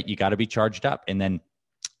for it, right? You got to be charged up, and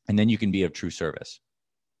then you can be of true service.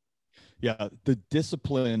 Yeah, the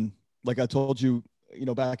discipline, like I told you,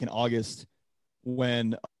 back in August,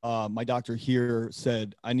 when my doctor here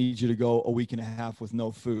said, I need you to go a week and a half with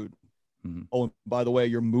no food. Mm-hmm. Oh, and by the way,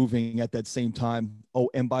 you're moving at that same time. Oh,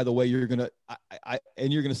 and by the way, you're going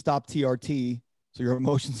to stop TRT. So your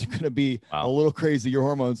emotions are going to be a little crazy, your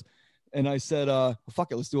hormones. And I said,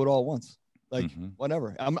 fuck it, let's do it all at once. Like,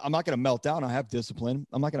 whatever. I'm not going to melt down. I have discipline.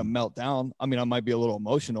 I'm not going to melt down. I mean, I might be a little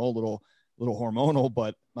emotional, a little hormonal,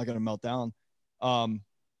 but I'm not going to melt down.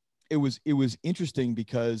 It was interesting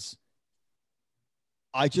because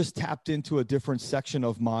I just tapped into a different section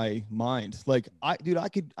of my mind. Like I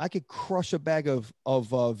could crush a bag of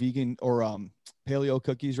vegan or paleo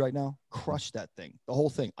cookies right now. Crush that thing, the whole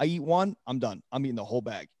thing. I eat one, I'm done. I'm eating the whole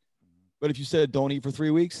bag. But if you said don't eat for 3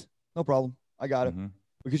 weeks, no problem. I got it,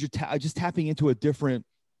 because you're just tapping into a different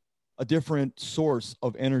source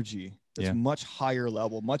of energy. That's much higher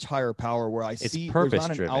level, much higher power, where I see there's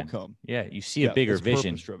not an outcome. Yeah, you see a bigger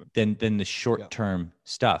vision than the short-term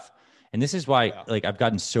stuff. And this is why like I've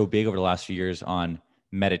gotten so big over the last few years on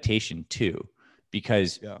meditation too,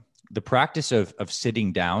 because the practice of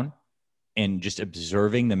sitting down and just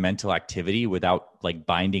observing the mental activity without like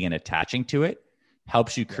binding and attaching to it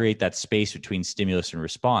helps you create that space between stimulus and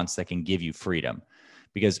response that can give you freedom.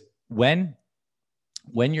 Because when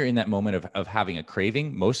you're in that moment of having a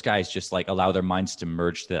craving, most guys just like allow their minds to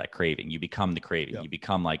merge to that craving. You become the craving. You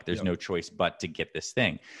become like, there's no choice but to get this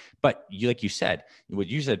thing. But like you said, what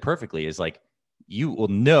you said perfectly is like, you will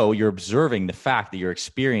know you're observing the fact that you're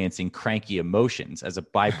experiencing cranky emotions as a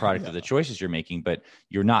byproduct of the choices you're making, but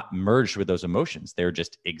you're not merged with those emotions. They're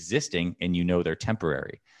just existing, and they're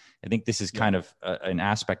temporary. I think this is kind of an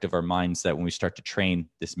aspect of our minds that when we start to train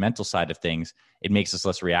this mental side of things, it makes us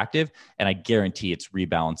less reactive. And I guarantee it's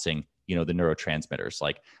rebalancing, the neurotransmitters.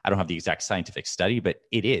 Like, I don't have the exact scientific study, but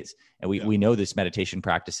it is. And we know this meditation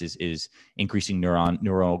practice is increasing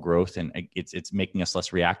neuronal growth, and it's making us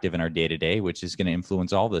less reactive in our day-to-day, which is going to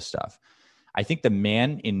influence all this stuff. I think the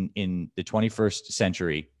man in the 21st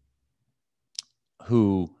century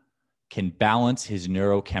who can balance his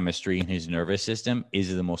neurochemistry and his nervous system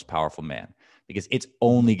is the most powerful man, because it's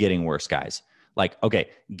only getting worse, guys. Like, okay,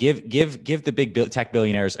 give the big tech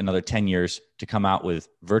billionaires another 10 years to come out with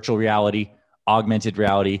virtual reality, augmented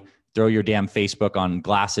reality, throw your damn Facebook on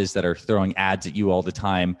glasses that are throwing ads at you all the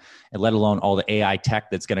time, and let alone all the AI tech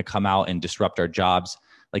that's going to come out and disrupt our jobs.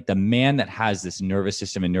 Like, the man that has this nervous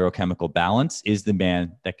system and neurochemical balance is the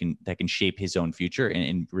man that can shape his own future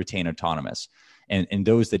and retain autonomous. And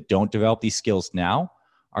those that don't develop these skills now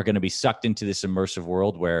are going to be sucked into this immersive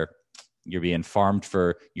world where you're being farmed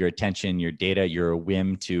for your attention, your data, your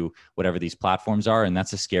whim to whatever these platforms are. And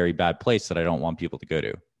that's a scary, bad place that I don't want people to go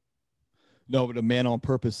to. No, but a man on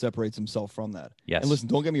purpose separates himself from that. Yes. And listen,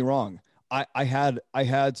 don't get me wrong. I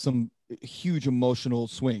had some huge emotional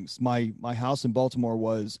swings. My house in Baltimore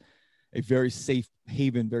was a very safe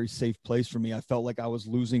haven, very safe place for me. I felt like I was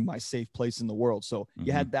losing my safe place in the world. So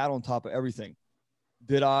you had that on top of everything.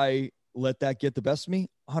 Did I let that get the best of me?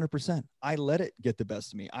 100%. I let it get the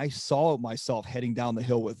best of me. I saw myself heading down the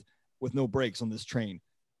hill with no brakes on this train.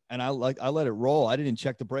 And I let it roll. I didn't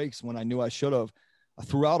check the brakes when I knew I should have. I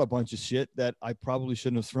threw out a bunch of shit that I probably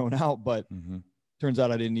shouldn't have thrown out, but turns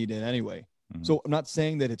out I didn't need it anyway. So I'm not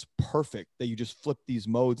saying that it's perfect, that you just flip these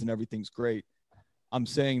modes and everything's great. I'm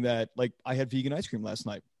saying that, like, I had vegan ice cream last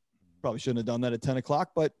night. Probably shouldn't have done that at 10 o'clock,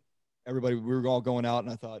 but we were all going out,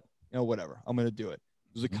 and I thought, whatever, I'm going to do it.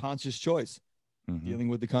 It was a conscious choice. dealing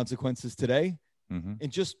with the consequences today, Mm-hmm.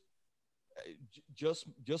 and just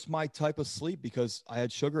my type of sleep, because I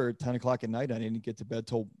had sugar at 10 o'clock at night. I didn't get to bed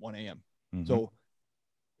till 1 a.m. Mm-hmm. So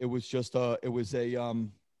it was just it was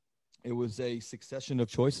a succession of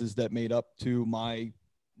choices that made up to my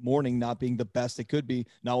morning not being the best it could be.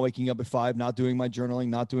 Not waking up at 5, not doing my journaling,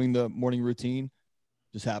 not doing the morning routine.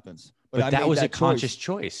 Just happens. But that was a conscious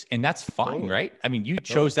choice, and that's fine, Totally. right? I mean, you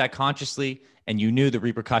chose that consciously, and you knew the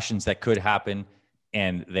repercussions that could happen,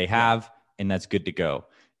 and they have, and that's good to go.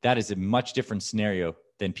 That is a much different scenario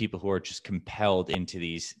than people who are just compelled into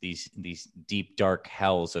these deep, dark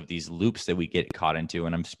hells of these loops that we get caught into.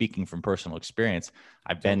 And I'm speaking from personal experience.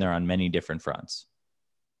 I've been there on many different fronts.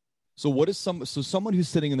 So what is someone who's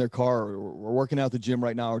sitting in their car or working out at the gym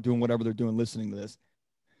right now or doing whatever they're doing, listening to this,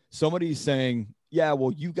 somebody's saying, yeah,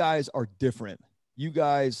 well, you guys are different. You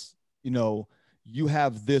guys, you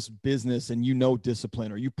have this business and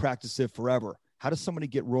discipline, or you practice it forever. How does somebody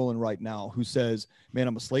get rolling right now who says, man,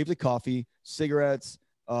 I'm a slave to coffee, cigarettes,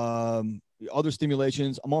 other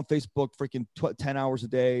stimulations. I'm on Facebook freaking 10 hours a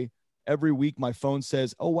day. Every week my phone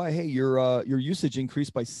says, oh, why, hey, your usage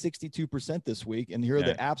increased by 62% this week. And here are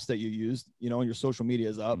the apps that you used, and your social media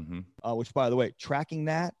is up, which, by the way, tracking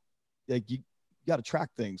that, like you got to track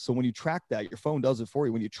things. So when you track that, your phone does it for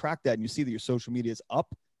you. When you track that and you see that your social media is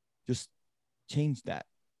up, just change that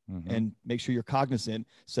and make sure you're cognizant.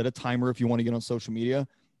 Set a timer if you want to get on social media,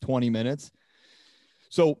 20 minutes.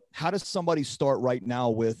 So how does somebody start right now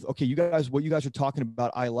with, okay, what you guys are talking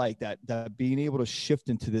about, I like that being able to shift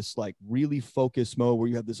into this like really focused mode where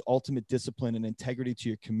you have this ultimate discipline and integrity to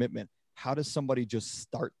your commitment. How does somebody just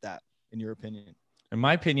start that, in your opinion? In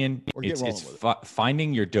my opinion, it's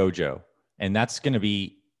finding your dojo. And that's going to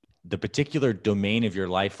be the particular domain of your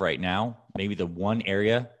life right now. Maybe the one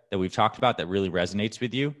area that we've talked about that really resonates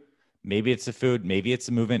with you. Maybe it's the food, maybe it's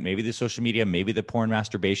the movement, maybe the social media, maybe the porn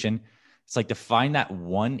masturbation. It's like to find that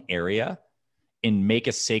one area and make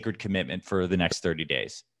a sacred commitment for the next 30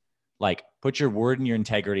 days. Like put your word and your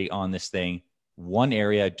integrity on this thing. One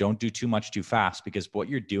area, don't do too much too fast, because what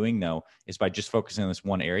you're doing though is by just focusing on this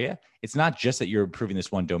one area. It's not just that you're improving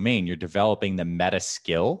this one domain, you're developing the meta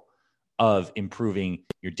skill of improving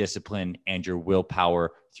your discipline and your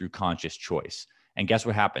willpower through conscious choice. And guess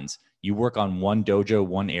what happens? You work on one dojo,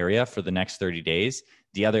 one area for the next 30 days.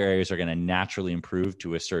 The other areas are going to naturally improve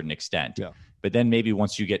to a certain extent. Yeah. But then maybe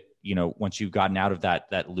once you get, once you've gotten out of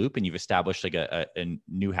that loop and you've established like a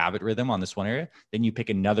new habit rhythm on this one area, then you pick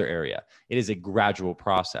another area. It is a gradual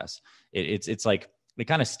process. It's like, it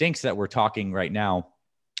kind of stinks that we're talking right now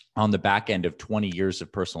on the back end of 20 years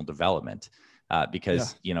of personal development.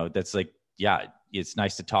 Because, that's like, it's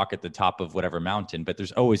nice to talk at the top of whatever mountain, but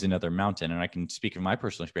there's always another mountain. And I can speak of my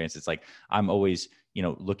personal experience. It's like, I'm always,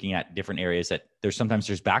 looking at different areas that sometimes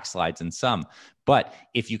there's backslides in some, but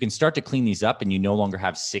if you can start to clean these up and you no longer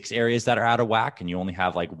have 6 areas that are out of whack and you only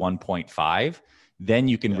have like 1.5, then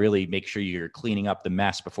you can really make sure you're cleaning up the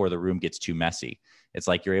mess before the room gets too messy. It's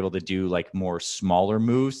like you're able to do like more smaller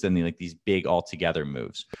moves than like these big altogether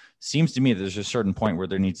moves. Seems to me that there's a certain point where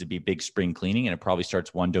there needs to be big spring cleaning, and it probably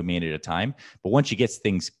starts one domain at a time. But once you get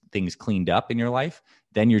things cleaned up in your life,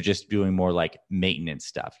 then you're just doing more like maintenance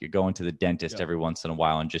stuff. You're going to the dentist every once in a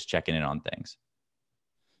while and just checking in on things.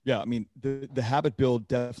 Yeah, I mean, the habit build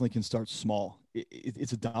definitely can start small.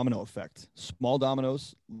 It's a domino effect. Small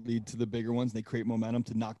dominoes lead to the bigger ones. They create momentum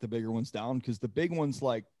to knock the bigger ones down, because the big ones,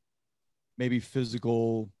 like maybe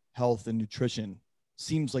physical health and nutrition,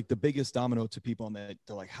 seems like the biggest domino to people, and that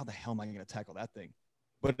they're like, how the hell am I going to tackle that thing?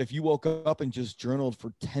 But if you woke up and just journaled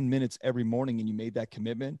for 10 minutes every morning and you made that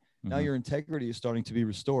commitment, now your integrity is starting to be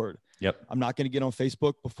restored. Yep. I'm not going to get on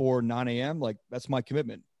Facebook before 9 a.m. Like, that's my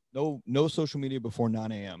commitment. No social media before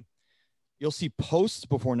 9 a.m. You'll see posts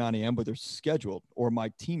before 9 a.m., but they're scheduled, or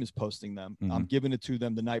my team is posting them. I'm giving it to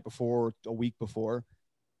them the night before, a week before.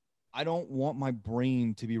 I don't want my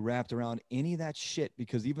brain to be wrapped around any of that shit,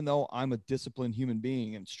 because even though I'm a disciplined human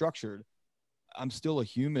being and structured, I'm still a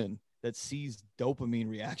human that sees dopamine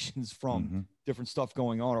reactions from different stuff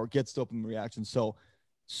going on, or gets dopamine reactions. So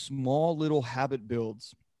small little habit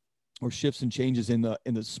builds or shifts and changes in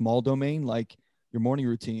the small domain, like your morning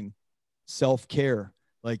routine, self-care,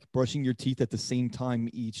 like brushing your teeth at the same time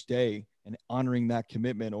each day and honoring that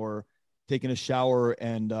commitment, or taking a shower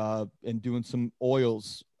and doing some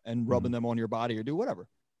oils and rubbing them on your body, or do whatever.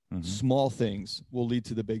 Small things will lead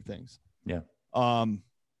to the big things. Yeah.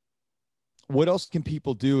 What else can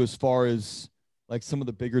people do as far as like some of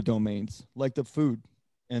the bigger domains, like the food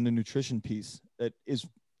and the nutrition piece? That is,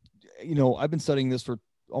 I've been studying this for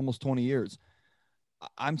almost 20 years.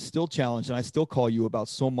 I'm still challenged, and I still call you about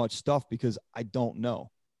so much stuff because I don't know.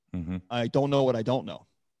 I don't know what I don't know.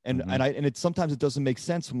 And sometimes it doesn't make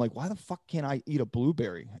sense. I'm like, why the fuck can't I eat a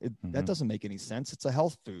blueberry? That doesn't make any sense. It's a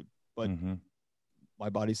health food, but my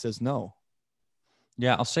body says no.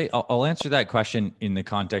 Yeah, I'll answer that question in the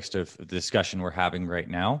context of the discussion we're having right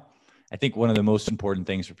now. I think one of the most important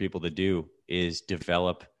things for people to do is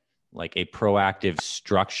develop like a proactive,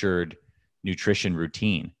 structured nutrition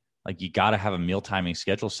routine. Like you got to have a meal timing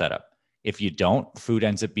schedule set up. If you don't, food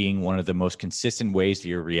ends up being one of the most consistent ways that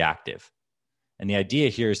you're reactive. And the idea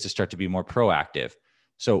here is to start to be more proactive.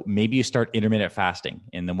 So maybe you start intermittent fasting,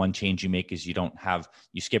 and the one change you make is you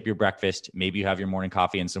skip your breakfast. Maybe you have your morning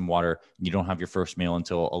coffee and some water, and you don't have your first meal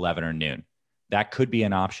until 11 or noon. That could be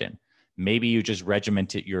an option. Maybe you just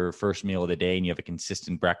regiment your first meal of the day and you have a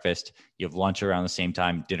consistent breakfast. You have lunch around the same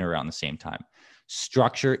time, dinner around the same time.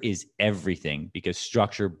 Structure is everything, because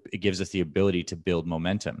structure, it gives us the ability to build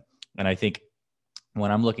momentum. And I think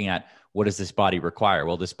when I'm looking at what does this body require?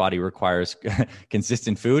 Well, this body requires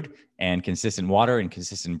consistent food and consistent water and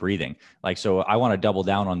consistent breathing. So I want to double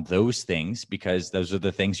down on those things, because those are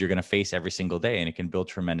the things you're going to face every single day, and it can build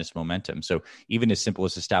tremendous momentum. So even as simple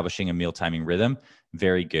as establishing a meal timing rhythm,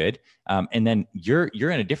 very good. And then you're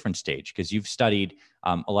in a different stage, because you've studied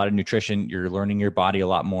a lot of nutrition. You're learning your body a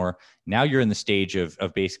lot more. Now you're in the stage of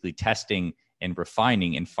basically testing and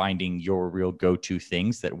refining and finding your real go-to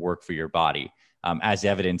things that work for your body. As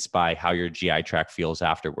evidenced by how your GI tract feels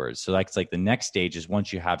afterwards. So that's like the next stage is,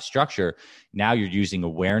 once you have structure, now you're using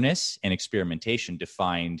awareness and experimentation to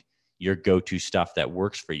find your go-to stuff that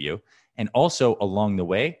works for you. And also along the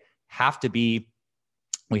way,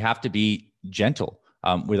 we have to be gentle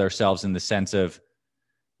with ourselves, in the sense of,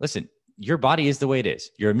 listen, your body is the way it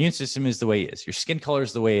is. Your immune system is the way it is. Your skin color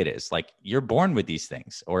is the way it is. Like, you're born with these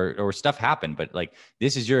things, or stuff happened, but like,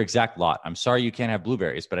 this is your exact lot. I'm sorry you can't have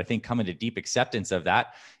blueberries, but I think coming to deep acceptance of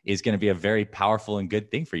that is going to be a very powerful and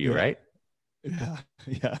good thing for you, right?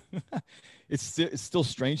 Yeah. It's still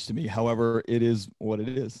strange to me. However, it is what it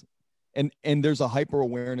is. And there's a hyper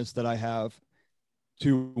awareness that I have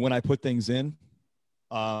to, when I put things in,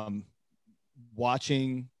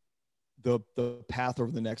 watching the path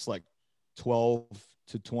over the next like 12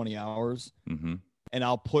 to 20 hours. And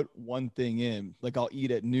I'll put one thing in, like I'll eat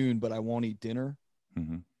at noon, but I won't eat dinner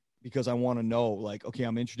because I want to know, like, okay,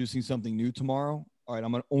 I'm introducing something new tomorrow. All right,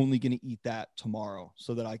 I'm only going to eat that tomorrow,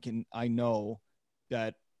 so that I know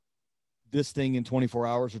that this thing in 24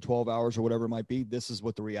 hours or 12 hours or whatever it might be, this is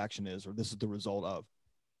what the reaction is, or this is the result of.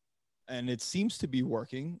 And it seems to be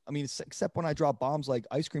working. I mean, except when I drop bombs like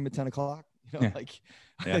ice cream at 10 o'clock, it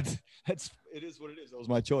is what it is. That was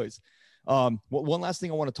my choice. One last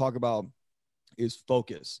thing I want to talk about is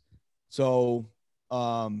focus. So,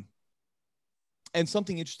 and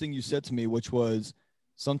something interesting you said to me, which was,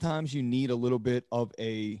 sometimes you need a little bit of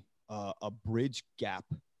a bridge gap,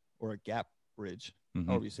 or a gap bridge,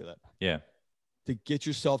 however you say that. Yeah. To get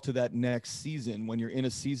yourself to that next season, when you're in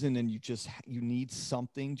a season and you need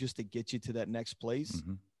something just to get you to that next place.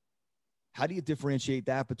 How do you differentiate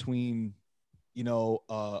that between,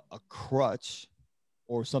 a crutch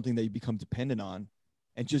or something that you become dependent on,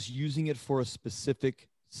 and just using it for a specific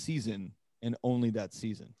season and only that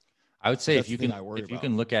season? I would say if you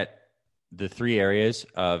can look at the three areas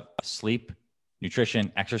of sleep,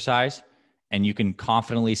 nutrition, exercise, and you can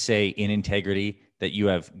confidently say in integrity that you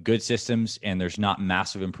have good systems and there's not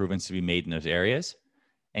massive improvements to be made in those areas,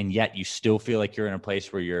 and yet you still feel like you're in a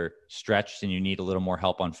place where you're stretched and you need a little more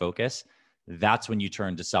help on focus, that's when you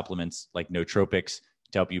turn to supplements like nootropics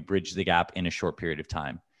to help you bridge the gap in a short period of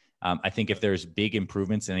time. I think if there's big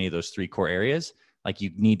improvements in any of those three core areas, like,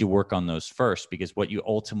 you need to work on those first, because what you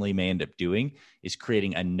ultimately may end up doing is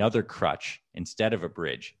creating another crutch instead of a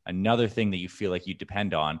bridge, another thing that you feel like you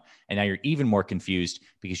depend on. And now you're even more confused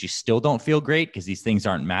because you still don't feel great, because these things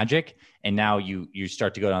aren't magic. And now you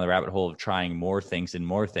start to go down the rabbit hole of trying more things and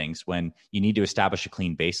more things, when you need to establish a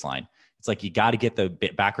clean baseline. It's like, you got to get the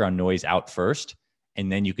background noise out first,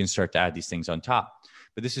 and then you can start to add these things on top.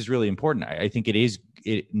 But this is really important. I think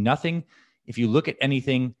nothing, if you look at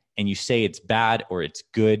anything and you say it's bad or it's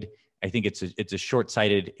good, I think it's a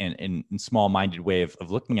short-sighted and small-minded way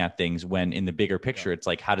of looking at things, when in the bigger picture, it's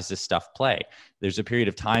like, how does this stuff play? There's a period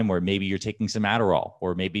of time where maybe you're taking some Adderall,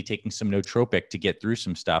 or maybe taking some nootropic to get through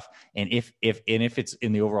some stuff. And if it's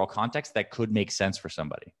in the overall context, that could make sense for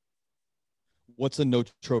somebody. What's a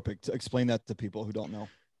nootropic? Explain that to people who don't know.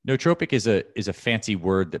 Nootropic is a fancy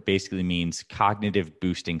word that basically means cognitive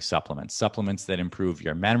boosting supplements that improve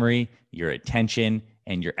your memory, your attention,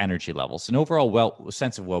 and your energy levels, and overall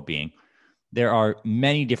sense of well-being. There are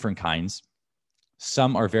many different kinds.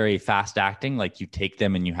 Some are very fast acting, like you take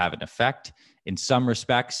them and you have an effect. In some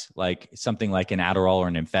respects, like something like an Adderall or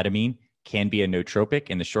an amphetamine can be a nootropic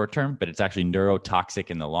in the short term, but it's actually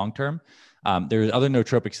neurotoxic in the long term. There's other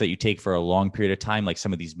nootropics that you take for a long period of time, like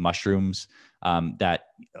some of these mushrooms that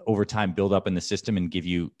over time build up in the system and give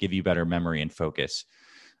you better memory and focus.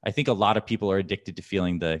 I think a lot of people are addicted to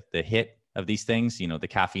feeling the hit of these things, the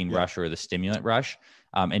caffeine rush or the stimulant rush.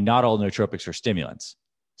 And not all nootropics are stimulants.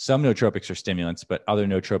 Some nootropics are stimulants, but other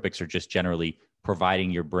nootropics are just generally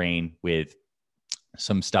providing your brain with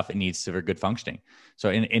some stuff it needs for good functioning.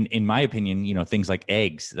 So in my opinion, things like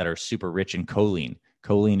eggs that are super rich in choline.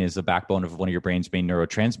 Choline is the backbone of one of your brain's main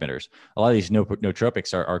neurotransmitters. A lot of these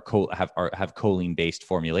nootropics have choline based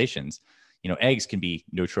formulations. Eggs can be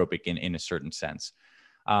nootropic in a certain sense.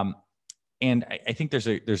 And I think there's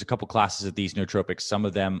a couple classes of these nootropics. Some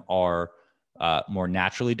of them are more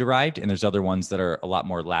naturally derived, and there's other ones that are a lot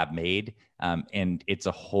more lab made. And it's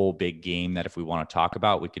a whole big game that if we want to talk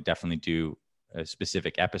about, we could definitely do a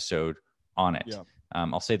specific episode on it. Yeah.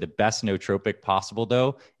 I'll say the best nootropic possible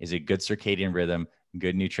though is a good circadian rhythm,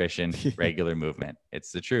 good nutrition, regular movement.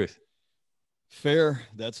 It's the truth. Fair.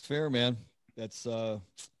 That's fair, man. That's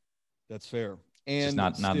fair. And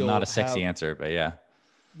it's not a sexy answer, but yeah.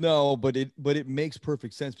 No, but it makes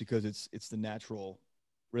perfect sense because it's the natural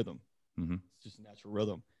rhythm. Mm-hmm. It's just a natural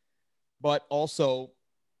rhythm. But also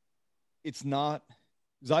it's not,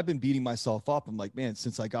 because I've been beating myself up. I'm like, man,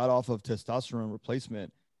 since I got off of testosterone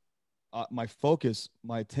replacement, my focus,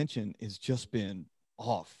 my attention has just been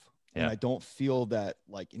off. Yeah. And I don't feel that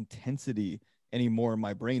like intensity anymore in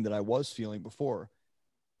my brain that I was feeling before.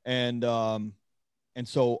 And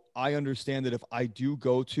so I understand that if I do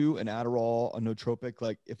go to an Adderall, a nootropic,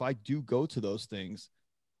 like if I do go to those things,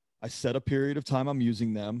 I set a period of time I'm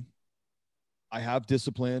using them. I have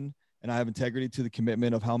discipline and I have integrity to the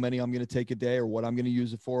commitment of how many I'm going to take a day or what I'm going to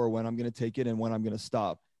use it for or when I'm going to take it and when I'm going to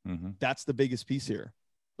stop. Mm-hmm. That's the biggest piece here.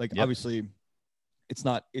 Like, obviously it's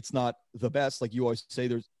not the best. Like you always say,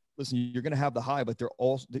 listen, you're going to have the high, but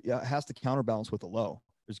it has to counterbalance with the low.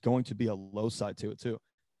 There's going to be a low side to it too.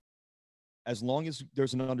 As long as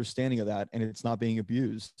there's an understanding of that and it's not being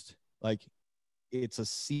abused, like it's a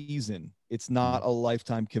season. It's not a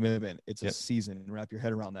lifetime commitment. It's a season, and wrap your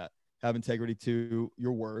head around that. Have integrity to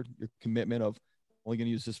your word, your commitment of only going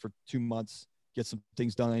to use this for 2 months, get some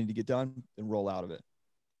things done I need to get done, then roll out of it.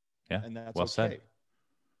 Yeah. And that's well okay. said.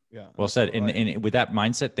 Yeah. Well said. Right. And with that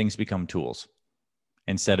mindset, things become tools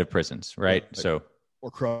instead of prisons, right? Yeah, or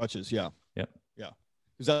crutches. Yeah. Yep. Yeah.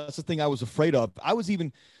 Because that's the thing I was afraid of.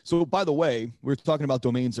 So by the way, we were talking about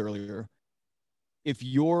domains earlier. If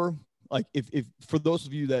you're like, if for those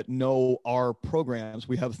of you that know our programs,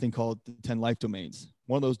 we have a thing called the 10 life domains.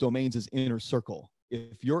 One of those domains is inner circle.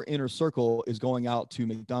 If your inner circle is going out to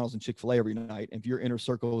McDonald's and Chick-fil-A every night, if your inner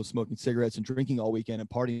circle is smoking cigarettes and drinking all weekend and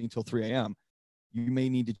partying until 3 a.m., you may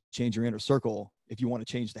need to change your inner circle if you want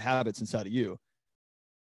to change the habits inside of you.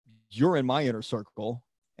 You're in my inner circle.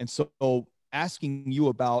 And so asking you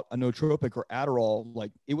about a nootropic or Adderall,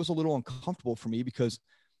 like it was a little uncomfortable for me because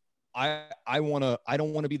I don't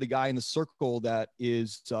want to be the guy in the circle that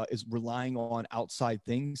is relying on outside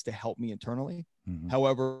things to help me internally. Mm-hmm.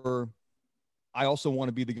 However, I also want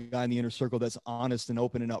to be the guy in the inner circle that's honest and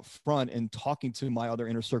open and upfront and talking to my other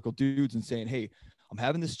inner circle dudes and saying, hey, I'm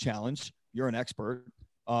having this challenge. You're an expert.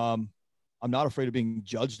 I'm not afraid of being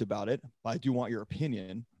judged about it, but I do want your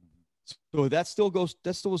opinion. So that still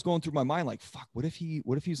was going through my mind. Like, fuck, what if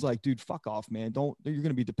he's like, dude, fuck off, man. You're going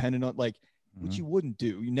to be dependent on like, which you wouldn't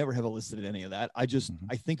do. You never have elicited any of that. I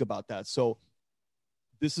think about that. So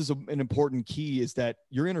this is an important key is that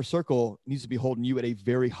your inner circle needs to be holding you at a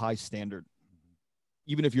very high standard.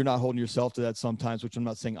 Even if you're not holding yourself to that sometimes, which I'm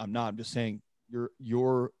not saying I'm not, I'm just saying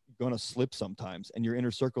you're going to slip sometimes and your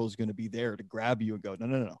inner circle is going to be there to grab you and go,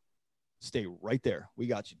 no. Stay right there. We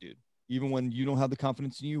got you, dude. Even when you don't have the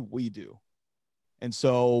confidence in you, we do. And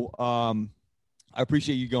so I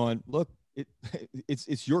appreciate you going, look,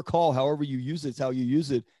 it's your call. However you use it, it's how you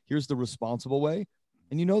use it. Here's the responsible way.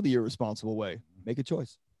 And you know the irresponsible way. Make a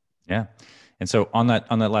choice. Yeah. And so on that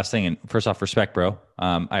last thing, and first off, respect, bro.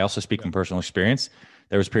 I also speak from personal experience.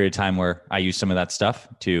 There was a period of time where I used some of that stuff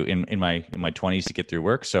in my 20s to get through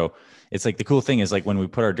work. So it's like the cool thing is like when we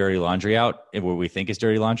put our dirty laundry out, what we think is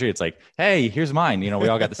dirty laundry, it's like, hey, here's mine. We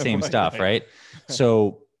all got the same stuff, right?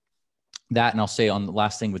 So that, and I'll say on the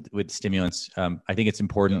last thing with stimulants, I think it's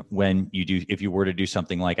important if you were to do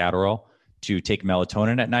something like Adderall, to take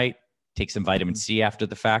melatonin at night, take some vitamin C after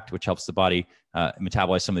the fact, which helps the body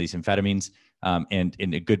metabolize some of these amphetamines, and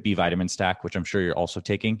in a good B vitamin stack, which I'm sure you're also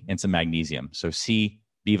taking, and some magnesium. So C,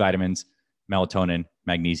 B vitamins, melatonin,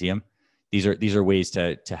 magnesium. These are ways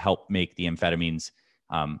to help make the amphetamines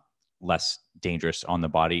less dangerous on the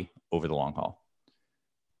body over the long haul.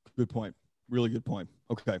 Good point. Really good point.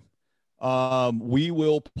 Okay. We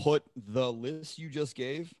will put the list you just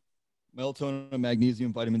gave, melatonin,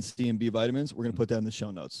 magnesium, vitamin C, and B vitamins. We're going to put that in the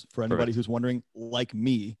show notes for anybody Perfect. who's wondering, like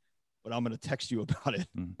me, but I'm going to text you about it.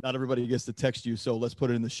 Not everybody gets to text you. So let's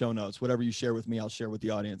put it in the show notes. Whatever you share with me, I'll share with the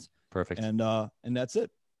audience. Perfect. And that's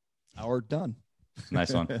it. Hour done.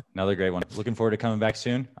 Nice one. Another great one. Looking forward to coming back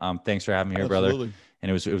soon. Thanks for having me here, brother.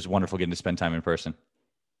 And it was wonderful getting to spend time in person.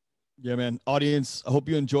 Yeah, man. Audience, I hope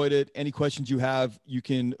you enjoyed it. Any questions you have, you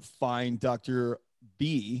can find Dr.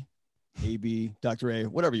 B, AB, Dr. A,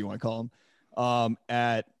 whatever you want to call him,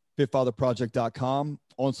 at fitfatherproject.com,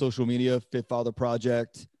 on social media, Fit Father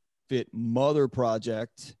Project, Fit Mother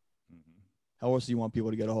Project. How else do you want people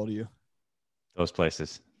to get a hold of you? Those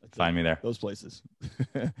places. Find me there. Those places.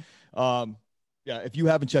 Yeah, if you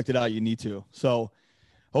haven't checked it out, you need to. So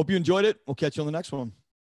hope you enjoyed it. We'll catch you on the next one.